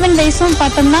 மேனேஜ்மெண்ட் வைஸும்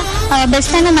பார்த்தோம்னா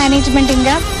பெஸ்ட்டான மேனேஜ்மெண்ட்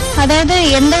இங்கே. அதாவது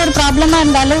எந்த ஒரு ப்ராப்ளமாக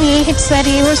இருந்தாலும் AH சார்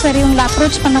AO சார் இவங்களை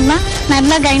அப்ரோச் பண்ணோம்னா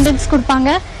நல்லா கைடன்ஸ்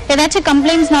கொடுப்பாங்க. ஏதாச்சும்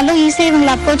கம்ப்ளைண்ட்ஸ்னாலும் ஈஸியாக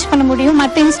இவங்களை அப்ரோச் பண்ண முடியும்.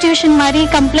 மற்ற இன்ஸ்டிடியூஷன் மாதிரி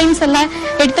கம்ப்ளைண்ட்ஸ் எல்லாம்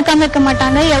எடுத்துக்காம இருக்க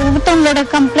மாட்டாங்க. ஒவ்வொருத்தவங்களோட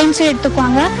கம்ப்ளைண்ட்ஸும்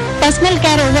எடுத்துக்குவாங்க. பர்சனல்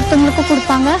கேர் ஒவ்வொருத்தவங்களுக்கும்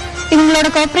கொடுப்பாங்க. இவங்களோட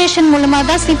கோஆபரேஷன் மூலமாக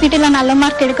தான் CPTல நல்ல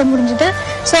மார்க் எடுக்க முடிஞ்சது.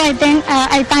 So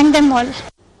I thank them all.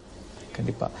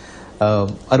 கண்டிப்பா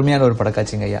அருமையான ஒரு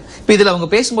படக்காட்சிங்க ஐயா. இப்ப இதுல அவங்க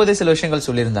பேசும்போதே சில விஷயங்கள்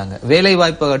சொல்லியிருந்தாங்க. வேலை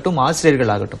வாய்ப்பு ஆகட்டும்,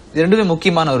 ஆசிரியர்கள் ஆகட்டும், இது ரெண்டுமே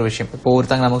முக்கியமான ஒரு விஷயம். இப்போ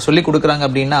ஒருத்தங்க நமக்கு சொல்லி கொடுக்குறாங்க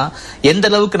அப்படின்னா எந்த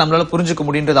அளவுக்கு நம்மளால புரிஞ்சுக்க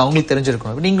முடியுன்றது அவங்களுக்கு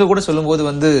தெரிஞ்சிருக்கணும். நீங்க கூட சொல்லும் போது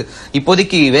வந்து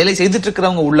இப்போதைக்கு வேலை செய்துட்டு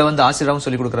இருக்கிறவங்க உள்ள வந்து ஆசிரியராகவும்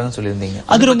சொல்லி கொடுக்குறாங்கன்னு சொல்லியிருந்தீங்க.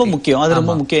 அது ரொம்ப முக்கியம். அது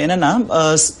ரொம்ப முக்கியம். என்னன்னா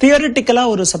தியரிட்டிக்கலா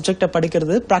ஒரு சப்ஜெக்ட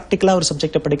படிக்கிறது, பிராக்டிகலா ஒரு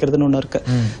சப்ஜெக்ட படிக்கிறதுன்னு ஒண்ணு இருக்கு.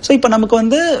 சோ இப்ப நமக்கு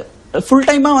வந்து ஃபுல்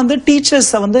டைமா வந்து டீச்சர்ஸ்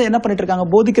வந்து என்ன பண்ணிட்டு இருக்காங்க,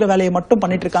 போதிக்கிற வேலையை மட்டும்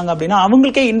பண்ணிட்டு இருக்காங்க அப்படின்னா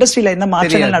அவங்களுக்கே இண்டஸ்ட்ரியில என்ன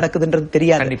மாற்றங்கள் நடக்குதுன்றது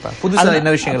தெரியாது.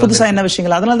 புதுசா என்ன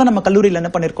விஷயங்கள். அதனால தான் நம்ம கல்லூரியில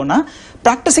என்ன பண்ணிருக்கோம்னா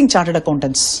பிராக்டிசிங் சார்ட்டர்ட்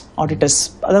அக்கௌண்டன்ஸ், ஆடிட்டர்ஸ்,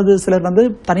 அதாவது சிலர் வந்து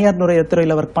தனியார்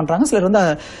துறையில ஒர்க் பண்றாங்க, சிலர் வந்து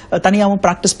தனியாவும்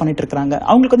பிராக்டிஸ் பண்ணிட்டு இருக்காங்க.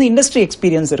 அவங்களுக்கு வந்து இண்டஸ்ட்ரி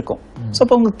எக்ஸ்பீரியன்ஸ் இருக்கும். சோ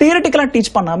இப்போ அவங்க தியரிட்டிக்கலா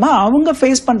டீச் பண்ணாம அவங்க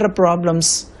ஃபேஸ் பண்ற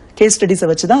ப்ராப்ளம்ஸ், கேஸ் ஸ்டடிஸை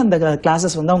வச்சுதான் அந்த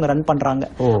கிளாஸஸ் வந்து அவங்க ரன் பண்றாங்க.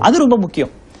 அது ரொம்ப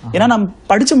முக்கியம். ஏன்னா நான்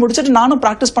படிச்சு முடிச்சுட்டு நானும்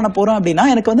பிராக்டிஸ் பண்ண போறேன் அப்படின்னா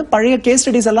எனக்கு வந்து பழைய கேஸ்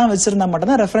ஸ்டடிஸ் எல்லாம் வச்சிருந்தா மட்டும்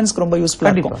தான் ரெஃபரன்ஸ்க்கு ரொம்ப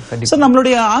யூஸ்ஃபுல்லா இருக்கும். சோ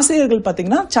நம்மளுடைய ஆசிரியர்கள்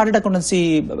பாத்தீங்கன்னா சார்ட்டர்ட் அக்கௌண்டன்சி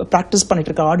பிராக்டிஸ் பண்ணிட்டு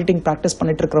இருக்க, ஆடிட்டிங் பிராக்டிஸ்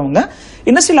பண்ணிட்டு இருக்கிறவங்க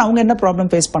இண்டஸ்ட்ரியில அவங்க என்ன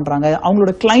ப்ராப்ளம் ஃபேஸ் பண்றாங்க,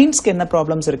 அவங்களோட கிளைண்ட்ஸ்க்கு என்ன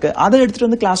ப்ராப்ளம்ஸ் இருக்கு, அதை எடுத்துட்டு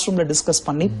வந்து கிளாஸ் ரூம்ல டிஸ்கஸ்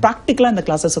பண்ணி பிராக்டிகலா இந்த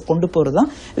கிளாஸஸ் கொண்டு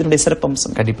போறதுதான் இதனுடைய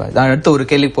சிறப்பம்சம். கண்டிப்பா. அடுத்த ஒரு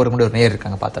கேள்வி போற கூட ஒரு நேயர்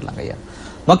இருக்காங்க, பாத்துடலாங்க ஐயா.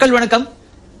 மக்கள் வணக்கம்.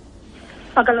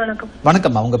 மக்கள் வணக்கம்.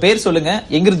 வணக்கம். உங்க பேர் சொல்லுங்க,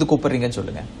 எங்கிருந்து கூப்பிடுறீங்கன்னு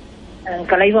சொல்லுங்க.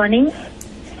 கலைவாணி,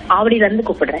 ஆவடியில இருந்து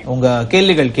கூப்பிடுறேன். உங்க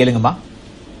கேள்விகள் கேளுங்கம்மா.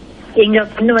 எங்க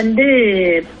பொண்ணு வந்து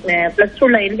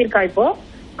 +2ல எழுதிருக்கா, இப்போ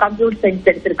computer science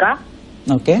எடுத்திருக்கா.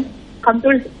 Okay,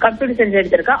 computer science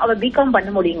எடுத்திருக்கா. அவ பிகாம் பண்ண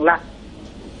முடியுங்களா?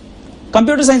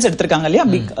 கம்ப்யூட்டர் சயின்ஸ் எடுத்திருக்காங்க இல்லையா,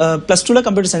 +2ல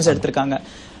கம்ப்யூட்டர் சயின்ஸ் எடுத்திருக்காங்க,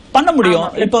 பண்ண முடியும்.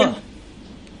 இப்போ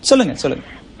சொல்லுங்க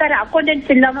சார்,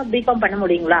 அக்கௌண்டன்ஸ் இல்லாம பிகாம் பண்ண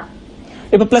முடியுங்களா?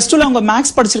 இப்போ +2ல அவங்க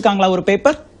மேக்ஸ் படிச்சிருக்காங்களா ஒரு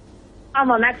பேப்பர்?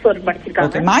 ஆமா, மேக்ஸ் ஒரு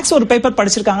படிச்சிருக்காங்க. மேக்ஸ் ஒரு பேப்பர்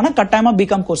படிச்சிருக்காங்கன்னா கட்டாயமா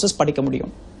பிகாம் கோர்சஸ் படிக்க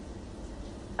முடியும்.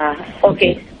 ஓகே.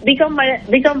 பிகாம்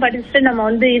படிச்சுட்டு நம்ம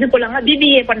வந்து இது போலாங்களா,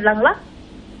 பிபிஏ பண்ணலாங்களா?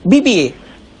 பிபிஏ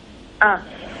ஆ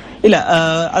இல்ல,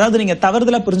 அதாவது நீங்க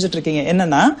தவறுதலா புரிஞ்சிட்டு இருக்கீங்க.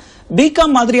 என்னன்னா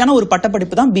பிகாம் மாதிரியான ஒரு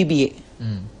பட்டப்படிப்பு தான் பிபிஏ,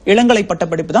 இளங்கலை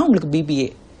பட்டப்படிப்பு தான் உங்களுக்கு பிபிஏ.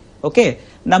 ஓகே,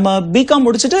 நம்ம பிகாம்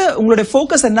முடிச்சுட்டு உங்களுடைய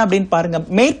ஃபோக்கஸ் என்ன அப்படின்னு பாருங்க,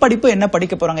 மேற்படிப்பு என்ன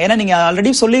படிக்க போறாங்க. ஏன்னா நீங்க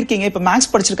ஆல்ரெடி சொல்லிருக்கீங்க, இப்ப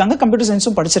மேக்ஸ் படிச்சிருக்காங்க, கம்ப்யூட்டர்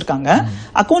சயின்ஸும் படிச்சிருக்காங்க,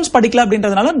 அக்கௌண்ட்ஸ் படிக்கல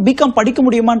அப்படின்றதுனால பிகாம் படிக்க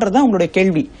முடியுமான்றதுதான் உங்களுடைய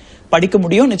கேள்வி. படிக்க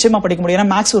முடியும், நிச்சயமா படிக்க முடியும்.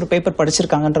 ஏன்னா மேக்ஸ் ஒரு பேப்பர்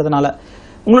படிச்சிருக்காங்கன்றதுனால.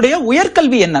 உங்களுடைய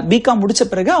உயர்கல்வி என்ன, பிகாம் முடிச்ச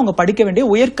பிறகு அவங்க படிக்க வேண்டிய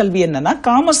உயர்கல்வி என்னன்னா,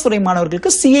 காமர்ஸ் துறை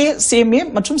மாணவர்களுக்கு சிஏ, சிஎம்ஏ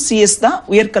மற்றும் சிஎஸ் தான்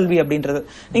உயர்கல்வி அப்படின்றது.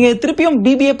 நீங்க திருப்பியும்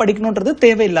பிபிஏ படிக்கணும்ன்றது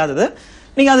தேவையில்லாதது.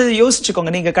 நீங்க அதை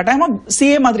யோசிச்சுக்கோங்க. நீங்க கட்டாயமா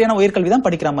சிஏ மாதிரியான உயர்கல்வி தான்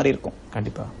படிக்கிற மாதிரி இருக்கும்.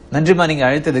 கண்டிப்பா. நன்றிமா நீங்க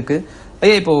அழைத்ததுக்கு.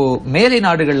 ஐயா, இப்போ மேலை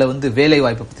நாடுகள்ல வந்து வேலை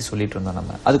வாய்ப்பை பத்தி சொல்லிட்டு இருந்தோம்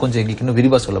நம்ம, அது கொஞ்சம் எங்களுக்கு இன்னும்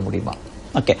விரிவா சொல்ல முடியுமா?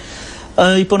 ஓகே,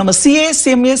 இப்போ நம்ம சிஏ,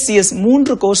 சிஎம்ஏ, சிஎஸ்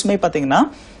 3 கோர்ஸுமே பாத்தீங்கன்னா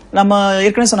நம்ம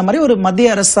ஏற்கனவே சொன்ன மாதிரி ஒரு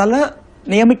மத்திய அரசால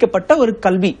நியமிக்கப்பட்ட ஒரு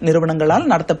கல்வி நிறுவனங்களால்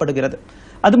நடத்தப்படுகிறது.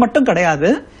 அது மட்டும் கிடையாது,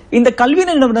 இந்த கல்வி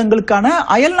நிறுவனங்களுக்கான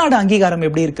அயல்நாடு அங்கீகாரம்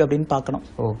எப்படி இருக்கு அப்படின்னு பார்க்கணும்.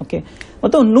 ஓகே,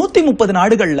 மொத்தம் 130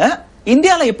 நாடுகள்ல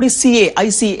இந்தியால எப்படி சிஏ,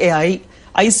 ஐசிஏஐ,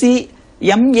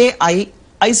 ஐசிஎம்ஏஐ,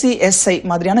 ஐசிஎஸ்ஐ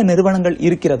மாதிரியான நிறுவனங்கள்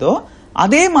இருக்கிறதோ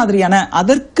அதே மாதிரியான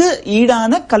அதற்கு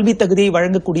ஈடான கல்வி தகுதியை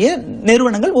வழங்கக்கூடிய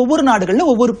நிறுவனங்கள் ஒவ்வொரு நாடுகள்ல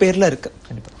ஒவ்வொரு பேர்ல இருக்கு.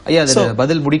 ஐயா, அதுல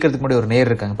பதில் முடிக்கிறதுக்கு முன்னாடி ஒரு நேர்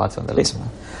இருக்காங்க, பார்த்து வந்து.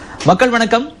 மக்கள்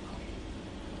வணக்கம்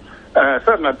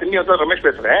சார், நான் திண்ணியா சார் ரமேஷ்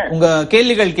பேசுறேன். உங்க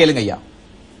கேள்விகள் கேளுங்க ஐயா.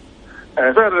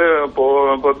 சார், இப்போ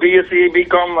பிஎஸ்சி,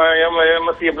 பிகாம்,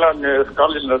 எம்எஸ்சி எல்லாம்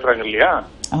காலேஜ்ல நடத்துறாங்க இல்லையா?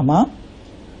 ஆமா.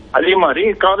 அதே மாதிரி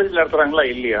காலேஜ் நடத்துறாங்களா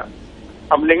இல்லையா?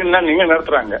 அப்படிங்கன்னா நீங்க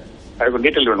நடத்துறாங்க, அதுக்கு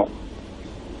டீட்டெயில் வேணும்.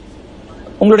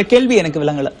 உங்களோட கேள்வி எனக்கு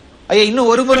விளங்கல ஐயா. இன்னும்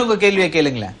ஒரு முறை உங்க கேள்வியை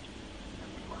கேளுங்களேன்.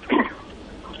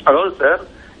 அதாவது சார்,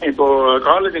 இப்போ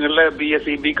காலேஜுங்கள்ல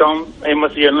பிஎஸ்சி, பிகாம்,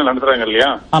 எம்எஸ்சி எல்லாம் நடத்துறாங்க இல்லையா?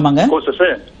 ஆமாங்க. கோர்சஸ்.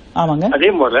 ஆமாங்க. அதே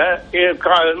போல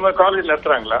காலேஜ்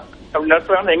நடத்துறாங்களா? அப்படி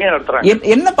நடத்துறாங்க, எங்க நடத்துறாங்க?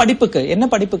 என்ன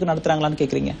படிப்புக்கு நடத்துறாங்களான்னு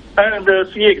கேக்குறீங்க? இந்த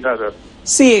சிஏக்கு தான் சார்.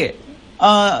 சிஏ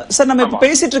சார், நம்ம இப்ப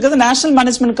பேசிட்டு இருக்கிறது நேஷனல்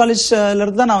மேனேஜ்மெண்ட் காலேஜ்ல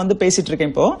இருந்து தான் நான் வந்து பேசிட்டு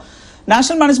இருக்கேன். இப்போ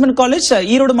நேஷனல் மேனேஜ்மெண்ட் காலேஜ்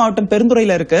ஈரோடு மாவட்டம்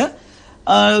பெருந்துறையில இருக்கு.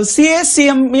 சிஏ,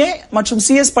 சிஎம்ஏ மற்றும்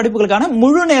சிஎஸ் படிப்புகளுக்கான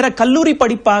முழு நேர கல்லூரி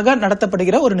படிப்பாக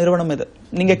நடத்தப்படுகிற ஒரு நிறுவனம் இது.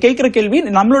 நீங்க கேட்கிற கேள்வி,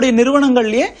 நம்மளுடைய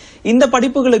நிறுவனங்கள்லயே இந்த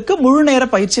படிப்புகளுக்கு முழு நேர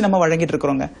பயிற்சி நம்ம வழங்கிட்டு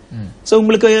இருக்கிறோங்க. சோ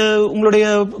உங்களுக்கு உங்களுடைய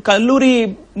கல்லூரி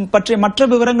பற்றிய மற்ற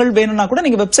விவரங்கள் வேணும்னா கூட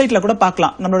நீங்க வெப்சைட்ல கூட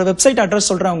பார்க்கலாம். நம்மளோட வெப்சைட் அட்ரஸ்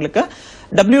சொல்றேன் உங்களுக்கு,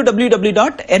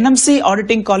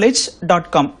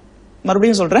 www.nmcauditingcollege.com.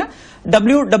 மறுபடியும் சொல்றேன்,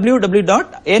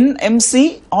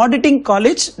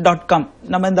 www.nmcauditingcollege.com.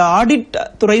 நம்ம இந்த ஆடிட்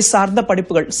துறை சார்ந்த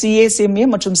படிப்புகள், சிஏ, சிஎம்ஏ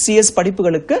மற்றும் சிஎஸ்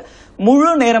படிப்புகளுக்கு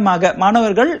முழு நேரமாக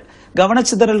மாணவர்கள்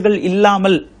கவனச்சிதறல்கள்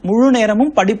இல்லாமல் முழு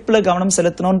நேரமும் படிப்புல கவனம்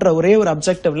செலுத்தணும்ன்ற ஒரே ஒரு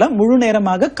அப்ஜெக்டிவ்ல முழு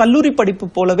நேரமாக கல்லூரி படிப்பு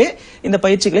போலவே இந்த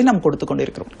பயிற்சிகளை நாம் கொடுத்து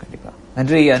கொண்டிருக்கிறோம். கண்டிப்பா.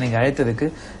 நன்றி ஐயா, நீங்க அழைத்ததுக்கு.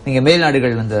 நீங்க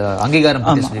மேல்நாடுகள் அந்த அங்கீகாரம்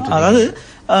பத்தி சொல்லிட்டு, அதாவது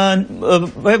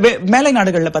மேலை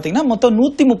நாடுகள்ல பாத்தீங்கன்னா மொத்தம்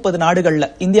 130 நாடுகள்ல,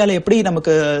 இந்தியால எப்படி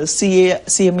நமக்கு சிஏ,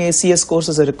 சிஎம்ஏ, சிஎஸ்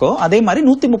கோர்சஸ் இருக்கோ அதே மாதிரி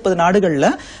 130 நாடுகள்ல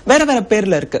வேற வேற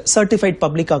பேர்ல இருக்கு. சர்டிஃபைட்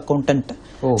பப்ளிக் அக்கௌண்டன்ட்,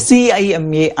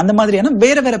 சிஐஎம்ஏ, அந்த மாதிரியான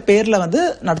வேற வேற பேர்ல வந்து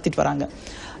நடத்திட்டு வராங்க.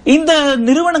 இந்த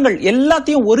நிறுவனங்கள்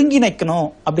எல்லாத்தையும் ஒருங்கிணைக்கணும்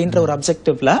அப்படின்ற ஒரு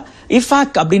அப்ஜெக்டிவ்ல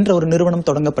இஃபாக் அப்படின்ற ஒரு நிறுவனம்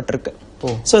தொடங்கப்பட்டிருக்கு.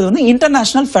 சோ இது வந்து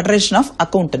இன்டர்நேஷனல் ஃபெடரேஷன் ஆஃப்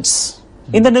அக்கௌண்டன்ட்ஸ்.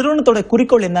 இந்த நிறுவனத்தோட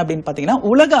குறிக்கோள் என்ன அப்படின்னு பாத்தீங்கன்னா,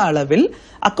 உலக அளவில்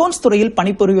அக்கவுண்ட்ஸ் துறையில்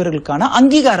பணிபுரிவர்களுக்கான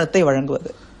அங்கீகாரத்தை வழங்குவது.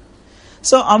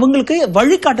 சோ அவங்களுக்கு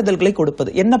வழிகாட்டுதல்களை கொடுப்பது,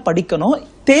 என்ன படிக்கணும்,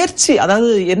 தேர்ச்சி,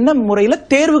 அதாவது என்ன முறையில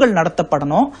தேர்வுகள்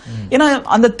நடத்தப்படணும். ஏன்னா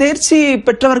அந்த தேர்ச்சி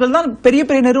பெற்றவர்கள் தான் பெரிய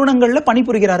பெரிய நிறுவனங்கள்ல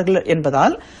பணிபுரிகிறார்கள்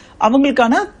என்பதால்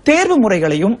அவங்களுக்கான தேர்வு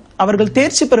முறைகளையும் அவர்கள்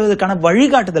தேர்ச்சி பெறுவதற்கான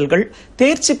வழிகாட்டுதல்கள்,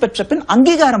 தேர்ச்சி பெற்ற பின்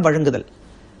அங்கீகாரம் வழங்குதல்,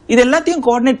 இது எல்லாத்தையும்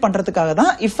கோஆர்டினேட் பண்றதுக்காக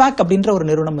தான் இஃபாக் அப்படின்ற ஒரு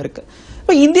நிறுவனம் இருக்கு.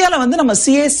 இப்ப இந்தியால வந்து நம்ம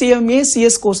சிஏ, சிஎம்ஏ,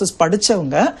 சிஎஸ் கோர்சஸ்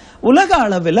படிச்சவங்க உலக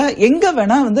அளவில் எங்க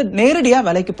வேணா வந்து நேரடியா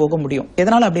வேலைக்கு போக முடியும்.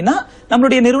 எதனால அப்படின்னா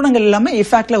நம்மளுடைய நிறுவனங்கள் எல்லாமே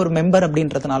இஃபாக்ல ஒரு மெம்பர்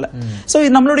அப்படின்றதுனால. சோ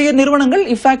நம்மளுடைய நிறுவனங்கள்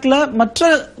இஃபாக்ல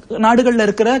மற்ற நாடுகள்ல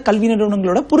இருக்கிற கல்வி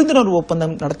நிறுவனங்களோட புரிந்துணர்வு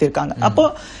ஒப்பந்தம் நடத்தியிருக்காங்க. அப்போ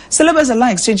சிலபஸ்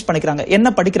எல்லாம் எக்ஸ்சேஞ்ச் பண்ணிக்கிறாங்க. என்ன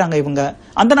படிக்கிறாங்க இவங்க,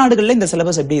 அந்த நாடுகள்ல இந்த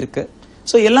சிலபஸ் எப்படி இருக்கு,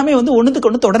 சோ எல்லாமே வந்து ஒண்ணுக்கு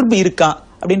ஒண்ணு தொடர்பு இருக்கா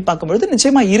அப்படின்னு பார்க்கும்போது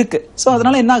நிச்சயமா இருக்கு. சோ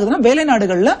அதனால என்ன ஆகுதுன்னா, வேலை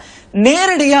நாடுகள்ல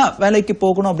நேரடியா வேலைக்கு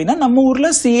போகணும் அப்படின்னா நம்ம ஊர்ல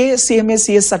சிஏ, சிஎம்ஏ,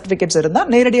 சிஎஸ் சர்டிபிகேட்ஸ் இருந்தா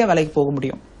நேரடியா வேலைக்கு போக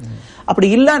முடியும். அப்படி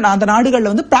இல்ல, நான் அந்த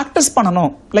நாடுகள்ல வந்து பிராக்டிஸ்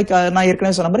பண்ணணும், லைக் நான்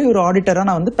ஏற்கனவே சொன்ன மாதிரி ஒரு ஆடிட்டரா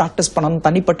நான் வந்து பிராக்டிஸ் பண்ணணும்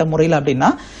தனிப்பட்ட முறையில் அப்படின்னா,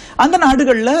 அந்த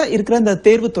நாடுகள்ல இருக்கிற இந்த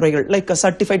தேர்வு துறைகள் லைக்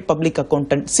சர்டிஃபைட் பப்ளிக்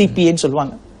அக்கௌண்டன்ட், சிபிஏன்னு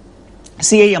சொல்லுவாங்க,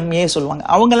 CMA சொல்லுவாங்க.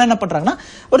 அவங்க எல்லாம் என்ன பண்றாங்கன்னா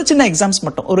ஒரு சின்ன எக்ஸாம்ஸ்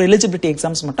மட்டும், ஒரு எலிஜிபிலிட்டி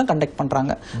எக்ஸாம்ஸ் மட்டும் கண்டக்ட்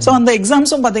பண்றாங்க. சோ அந்த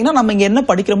எக்ஸாம்ஸும் பாத்தீங்கன்னா நம்ம இங்க என்ன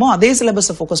படிக்கிறோமோ அதே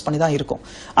சிலபஸை ஃபோக்கஸ் பண்ணி தான் இருக்கும்.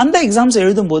 அந்த எக்ஸாம்ஸ்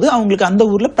எழுதும்போது அவங்களுக்கு அந்த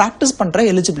ஊர்ல பிராக்டிஸ் பண்ற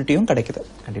எலிஜிபிலிட்டியும் கிடைக்குது.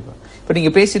 கண்டிப்பா. இப்போ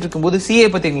நீங்க பேசிட்டு இருக்கும்போது CA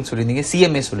பத்தி எங்களுக்கு சொல்லிருந்தீங்க,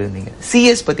 CMA சொல்லிருந்தீங்க,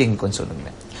 CS பத்தி எங்களுக்கு கொஞ்சம்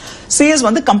சொல்லுங்க. CS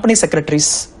வந்து கம்பெனி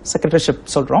செக்ரட்டரிஷிப்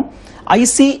சொல்றோம்.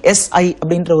 ICSI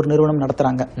அப்படின்ற ஒரு நிறுவனம்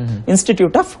நடத்துறாங்க.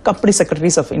 Institute of company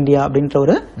secretaries of India அப்படின்ற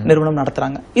ஒரு நிறுவனம்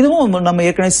நடத்துறாங்க. இதுவும் நம்ம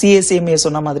ஏற்கனவே CMA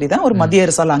சொன்ன மாதிரி தான் ஒரு மத்திய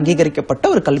அரசால் அங்கீகரிக்கப்பட்ட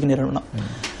ஒரு கல்வி நிறுவனம்.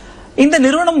 இந்த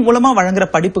நிறுவனம் மூலமா வழங்குற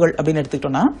படிப்புகள் அப்படின்னு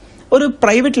எடுத்துக்கிட்டோம்னா ஒரு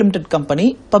private limited company,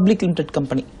 public limited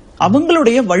company,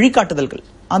 அவங்களுடைய வழிகாட்டுதல்கள்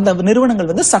அந்த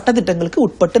நிறுவனங்கள் வந்து சட்டதிட்டங்களுக்கு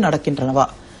உட்பட்டு நடக்கின்றனவா.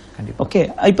 ஓகே,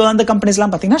 இப்போ அந்த கம்பெனிஸ்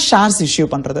எல்லாம் பாத்தீங்கன்னா ஷேர்ஸ் இஷ்யூ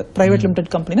பண்றது, பிரைவேட் லிமிடெட்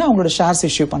கம்பெனினா அவங்களோட ஷேர்ஸ்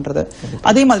இஷ்யூ பண்றது,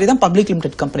 அதே மாதிரி தான் பப்ளிக்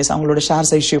லிமிடெட் கம்பெனிஸ் அவங்களோட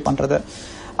ஷேர்ஸ் இஷ்யூ பண்றது.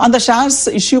 அந்த ஷேர்ஸ்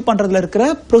இஷ்யூ பண்றதுல இருக்கிற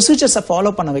ப்ரொசீஜர்ஸை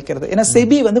ஃபாலோ பண்ண வைக்கிறது. ஏன்னா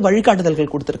செபி வந்து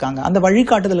வழிகாட்டுதல்கள் கொடுத்திருக்காங்க. அந்த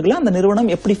வழிகாட்டுதல்களை அந்த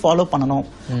நிறுவனம் எப்படி ஃபாலோ பண்ணணும்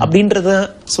அப்படின்றத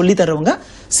சொல்லி தரவங்க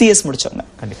CS முடிச்சவங்க.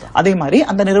 அதே மாதிரி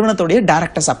அந்த நிறுவனத்துடைய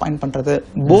டைரக்டர்ஸ் அப்பாயிண்ட் பண்றது,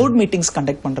 போர்ட் மீட்டிங்ஸ்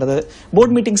கண்டக்ட் பண்றது,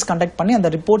 போர்ட் மீட்டிங்ஸ் கண்டக்ட் பண்ணி அந்த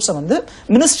ரிப்போர்ட்ஸை வந்து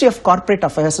மினிஸ்ட்ரி ஆஃப் கார்ப்பரேட்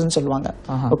அஃபேர்ஸ்னு சொல்லுவாங்க.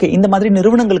 ஓகே, இந்த மாதிரி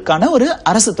நிறுவனங்களுக்கான ஒரு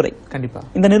அரசு துறை. கண்டிப்பா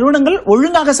இந்த நிறுவனங்கள்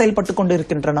ஒழுங்காக செயல்பட்டு கொண்டு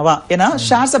இருக்கின்றனவா. ஏன்னா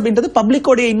ஷேர்ஸ் அப்படின்றது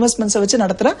பப்ளிக்கோடைய இன்வெஸ்ட்மெண்ட்ஸை வச்சு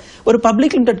நடத்துற ஒரு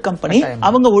பப்ளிக் லிமிடெட் கம்பெனி.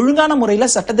 அவங்க ஒழுங்கான முறையில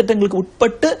சட்டத்திட்டங்களுக்கு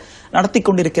உட்பட்டு நடத்தி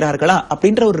கொண்டிருக்கிறார்களா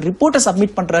அப்படின்ற ஒரு ரிப்போர்ட்டை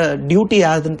சப்மிட் பண்ற டியூட்டி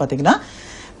யாருன்னு பாத்தீங்கன்னா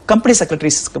கம்பெனி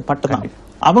செக்ரட்டரிஸ்க்கு மட்டும்தான்.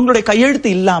 அவங்களுடைய கையெழுத்து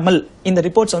இல்லாமல் இந்த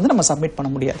ரிப்போர்ட்ஸ் வந்து நம்ம சப்மிட் பண்ண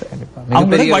முடியாது.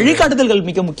 அவங்களுடைய வழிகாட்டுதல்கள்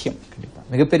மிக முக்கியம்.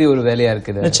 மிகப்பெரிய ஒரு வேலையா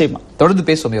இருக்குது. நிச்சயமா. தொடர்ந்து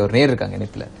பேசுவோம். ஒரு நேர் இருக்காங்க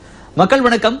இணைப்புல. மக்கள்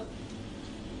வணக்கம்.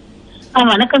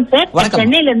 வணக்கம் சார்.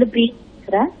 சென்னையில இருந்து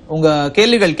பேசுறேன். உங்க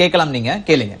கேள்விகள் கேட்கலாம், நீங்க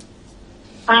கேளுங்க.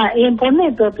 என் பொண்ணு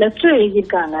இப்ப +2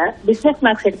 எழுதிருக்காங்க, பிசினஸ்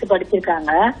மேக்ஸ் எடுத்து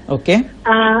படிச்சிருக்காங்க. ஓகே,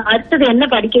 அடுத்தது என்ன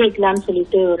படிக்க வைக்கலாம்னு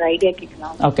சொல்லிட்டு ஒரு ஐடியா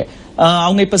கேட்கலாம். ஓகே,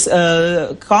 அவங்க இப்ப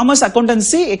commerce,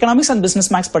 accountancy, economics and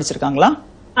business maths படிச்சிருக்காங்களா?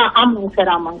 ஆமாங்க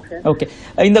சார். ஆமாங்க சார். ஓகே,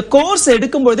 இந்த கோர்ஸ்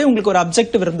எடுக்கும்போதே உங்களுக்கு ஒரு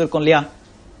அப்ஜெக்டிவ் இருந்திருக்கும் இல்லையா?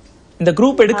 இந்த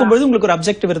குரூப் எடுக்கும்போது உங்களுக்கு ஒரு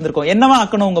அப்ஜெக்டிவ் இருந்திருக்கும். என்னவா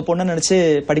ஆக்கணும் உங்க பொண்ணு நினைச்சு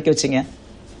படிக்க வச்சீங்க?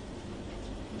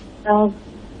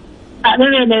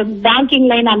 பேங்கிங்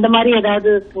லைன் அந்த மாதிரி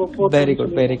ஏதாவது. Very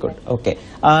good, very good. Okay,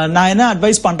 நான் என்ன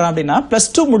அட்வைஸ் பண்றேன் அப்படின்னா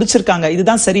 +2 முடிச்சிருக்காங்க,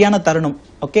 இதுதான் சரியான தருணம்.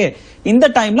 ஓகே,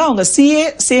 இந்த டைம்ல அவங்க CA,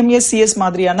 CMA, CS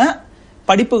மாதிரியான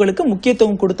படிப்புகளுக்கு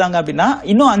முக்கியத்துவம் கொடுத்தாங்க அப்படின்னா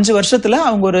இன்னும் 5 வருஷத்துல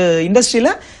அவங்க ஒரு இண்டஸ்ட்ரியில,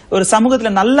 ஒரு சமூகத்துல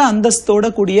நல்ல அந்தஸ்தோட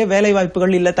கூடிய வேலை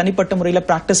வாய்ப்புகள் இல்ல தனிப்பட்ட முறையில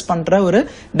பிராக்டிஸ் பண்ற ஒரு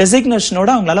டெசிக்னேஷனோட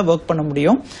அவங்களால ஒர்க் பண்ண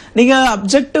முடியும். நீங்க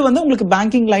அப்ஜெக்டிவ் வந்து உங்களுக்கு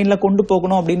பேங்கிங் லைன்ல கொண்டு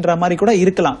போகணும் அப்படின்ற மாதிரி கூட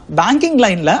இருக்கலாம். பேங்கிங்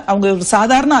லைன்ல அவங்க ஒரு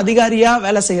சாதாரண அதிகாரியா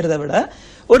வேலை செய்யறதை விட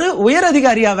ஒரு உயர்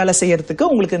அதிகாரியா வேலை செய்யறதுக்கு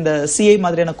உங்களுக்கு இந்த CA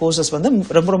மாதிரியான கோர்சஸ் வந்து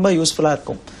ரொம்ப ரொம்ப யூஸ்ஃபுல்லா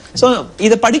இருக்கும். சோ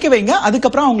இதை படிக்க வைங்க.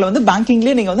 அதுக்கப்புறம் அவங்களை வந்து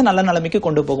பேங்கிங்லயே நீங்க வந்து நல்ல நிலைமைக்கு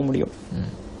கொண்டு போக முடியும்.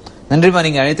 நன்றிமா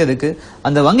நீங்க அழைத்ததுக்கு.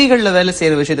 அந்த வங்கிகள்ல வேலை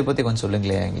செய்யற விஷயத்தை பத்தி கொஞ்சம்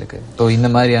சொல்லுங்களேன் எங்களுக்கு. இப்போ இந்த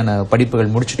மாதிரியான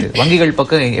படிப்புகள் முடிச்சுட்டு வங்கிகள்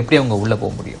பக்கம் எப்படி அவங்க உள்ள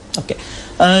போக முடியும்? ஓகே,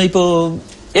 இப்போ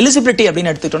எலிஜிபிலிட்டி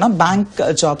அப்படின்னு எடுத்துக்கிட்டோம்னா பேங்க்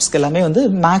ஜாப்ஸ்க்கு எல்லாமே வந்து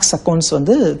மேக்ஸ் அக்கௌண்ட்ஸ்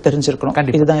வந்து தெரிஞ்சிருக்கணும்.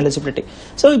 இதுதான் எலிஜிபிலிட்டி.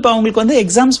 சோ இப்போ அவங்களுக்கு வந்து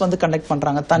எக்ஸாம்ஸ் வந்து கண்டக்ட்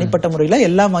பண்றாங்க. தனிப்பட்ட முறையில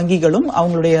எல்லா வங்கிகளும்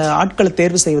அவங்களுடைய ஆட்களை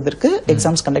தேர்வு செய்வதற்கு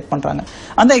எக்ஸாம்ஸ் கண்டக்ட் பண்றாங்க.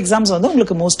 அந்த எக்ஸாம்ஸ் வந்து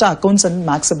உங்களுக்கு மோஸ்டா அக்கௌண்ட்ஸ் அண்ட்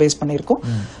மேக்ஸ் பேஸ் பண்ணிருக்கும்.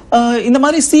 இந்த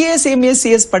மாதிரி CA, CMA,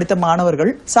 CS படித்த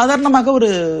மாணவர்கள் சாதாரணமாக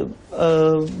ஒரு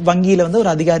வங்கியில வந்து ஒரு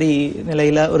அதிகாரி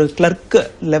நிலையில ஒரு கிளர்க்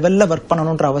லெவல்ல ஒர்க்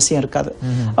பண்ணணும்ன்ற அவசியம் இருக்காது.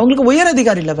 அவங்களுக்கு உயர்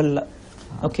அதிகாரி லெவல்ல,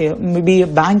 ஓகே, மேபி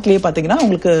பேங்க்லயே பாத்தீங்கன்னா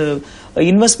உங்களுக்கு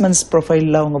இன்வெஸ்ட்மெண்ட்ஸ்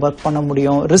ப்ரொஃபைல்ல அவங்க ஒர்க் பண்ண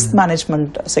முடியும், ரிஸ்க்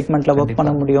மேனேஜ்மெண்ட் செக்மெண்ட்ல ஒர்க்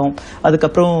பண்ண முடியும்.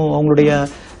 அதுக்கப்புறம் அவங்களுடைய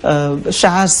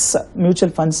ஷேர்ஸ்,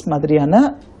 மியூச்சுவல் ஃபண்ட்ஸ் மாதிரியான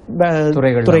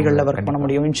துறைகள்ல ஒர்க் பண்ண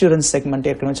முடியும். இன்சூரன்ஸ் செக்மெண்ட்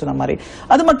ஏற்கனவே சொன்ன மாதிரி.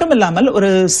 அது மட்டும் இல்லாமல் ஒரு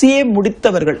CA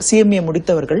முடித்தவர்கள், CMA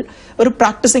முடித்தவர்கள் ஒரு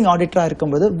பிராக்டிசிங் ஆடிட்டரா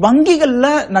இருக்கும்போது வங்கிகள்ல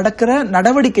நடக்கிற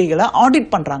நடவடிக்கைகளை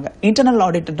ஆடிட் பண்றாங்க. இன்டர்னல்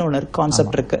ஆடிட்னு ஒன்று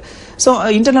கான்செப்ட் இருக்கு. So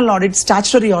internal audit,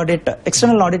 statutory audit,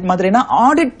 external audit மாதிரியான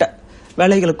ஆடிட்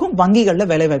வேலைகளுக்கும் வங்கிகள்ல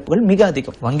வேலை வாய்ப்புகள் மிக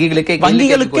அதிகம்.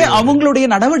 வங்கிகளுக்கு அவங்களுடைய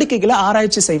நடவடிக்கைகளை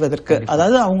ஆராய்ச்சி செய்வதற்கு,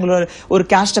 அதாவது அவங்களோட ஒரு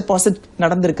கேஷ் டெபாசிட்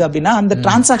நடந்திருக்கு அப்படின்னா அந்த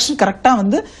டிரான்சாக்ஷன் கரெக்டா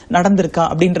வந்து நடந்திருக்கா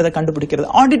அப்படின்றத கண்டுபிடிக்கிறது.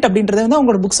 ஆடிட் அப்படின்றது வந்து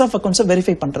அவங்களோட புக்ஸ் ஆஃப் அக்கவுண்ட்ஸ்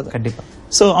வெரிஃபை பண்றது. கண்டிப்பா.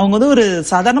 சோ அவங்க வந்து ஒரு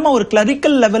சாதாரணமா ஒரு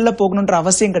கிளரிக்கல் லெவல்ல போகணும்ன்ற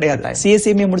அவசியம் கிடையாது. CA,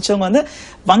 CMA முடிச்சவங்க வந்து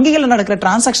வங்கிகள் நடக்கிற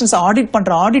டிரான்சாக்ஷன்ஸ் ஆடிட்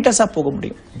பண்ற ஆடிட்டர்ஸா போக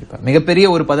முடியும். மிகப்பெரிய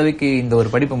ஒரு பதவிக்கு இந்த ஒரு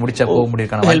படிப்பு முடிச்சா போக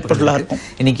முடியும்.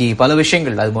 இன்னைக்கு பல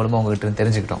விஷயங்கள் அது மூலமா உங்ககிட்ட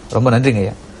தெரிஞ்சுக்கிட்டோம். ரொம்ப நன்றிங்க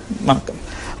ஐயா. வணக்கம்.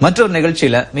 மற்றொரு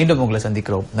நிகழ்ச்சியில மீண்டும் உங்களை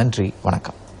சந்திக்கிறோம். நன்றி,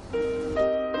 வணக்கம்.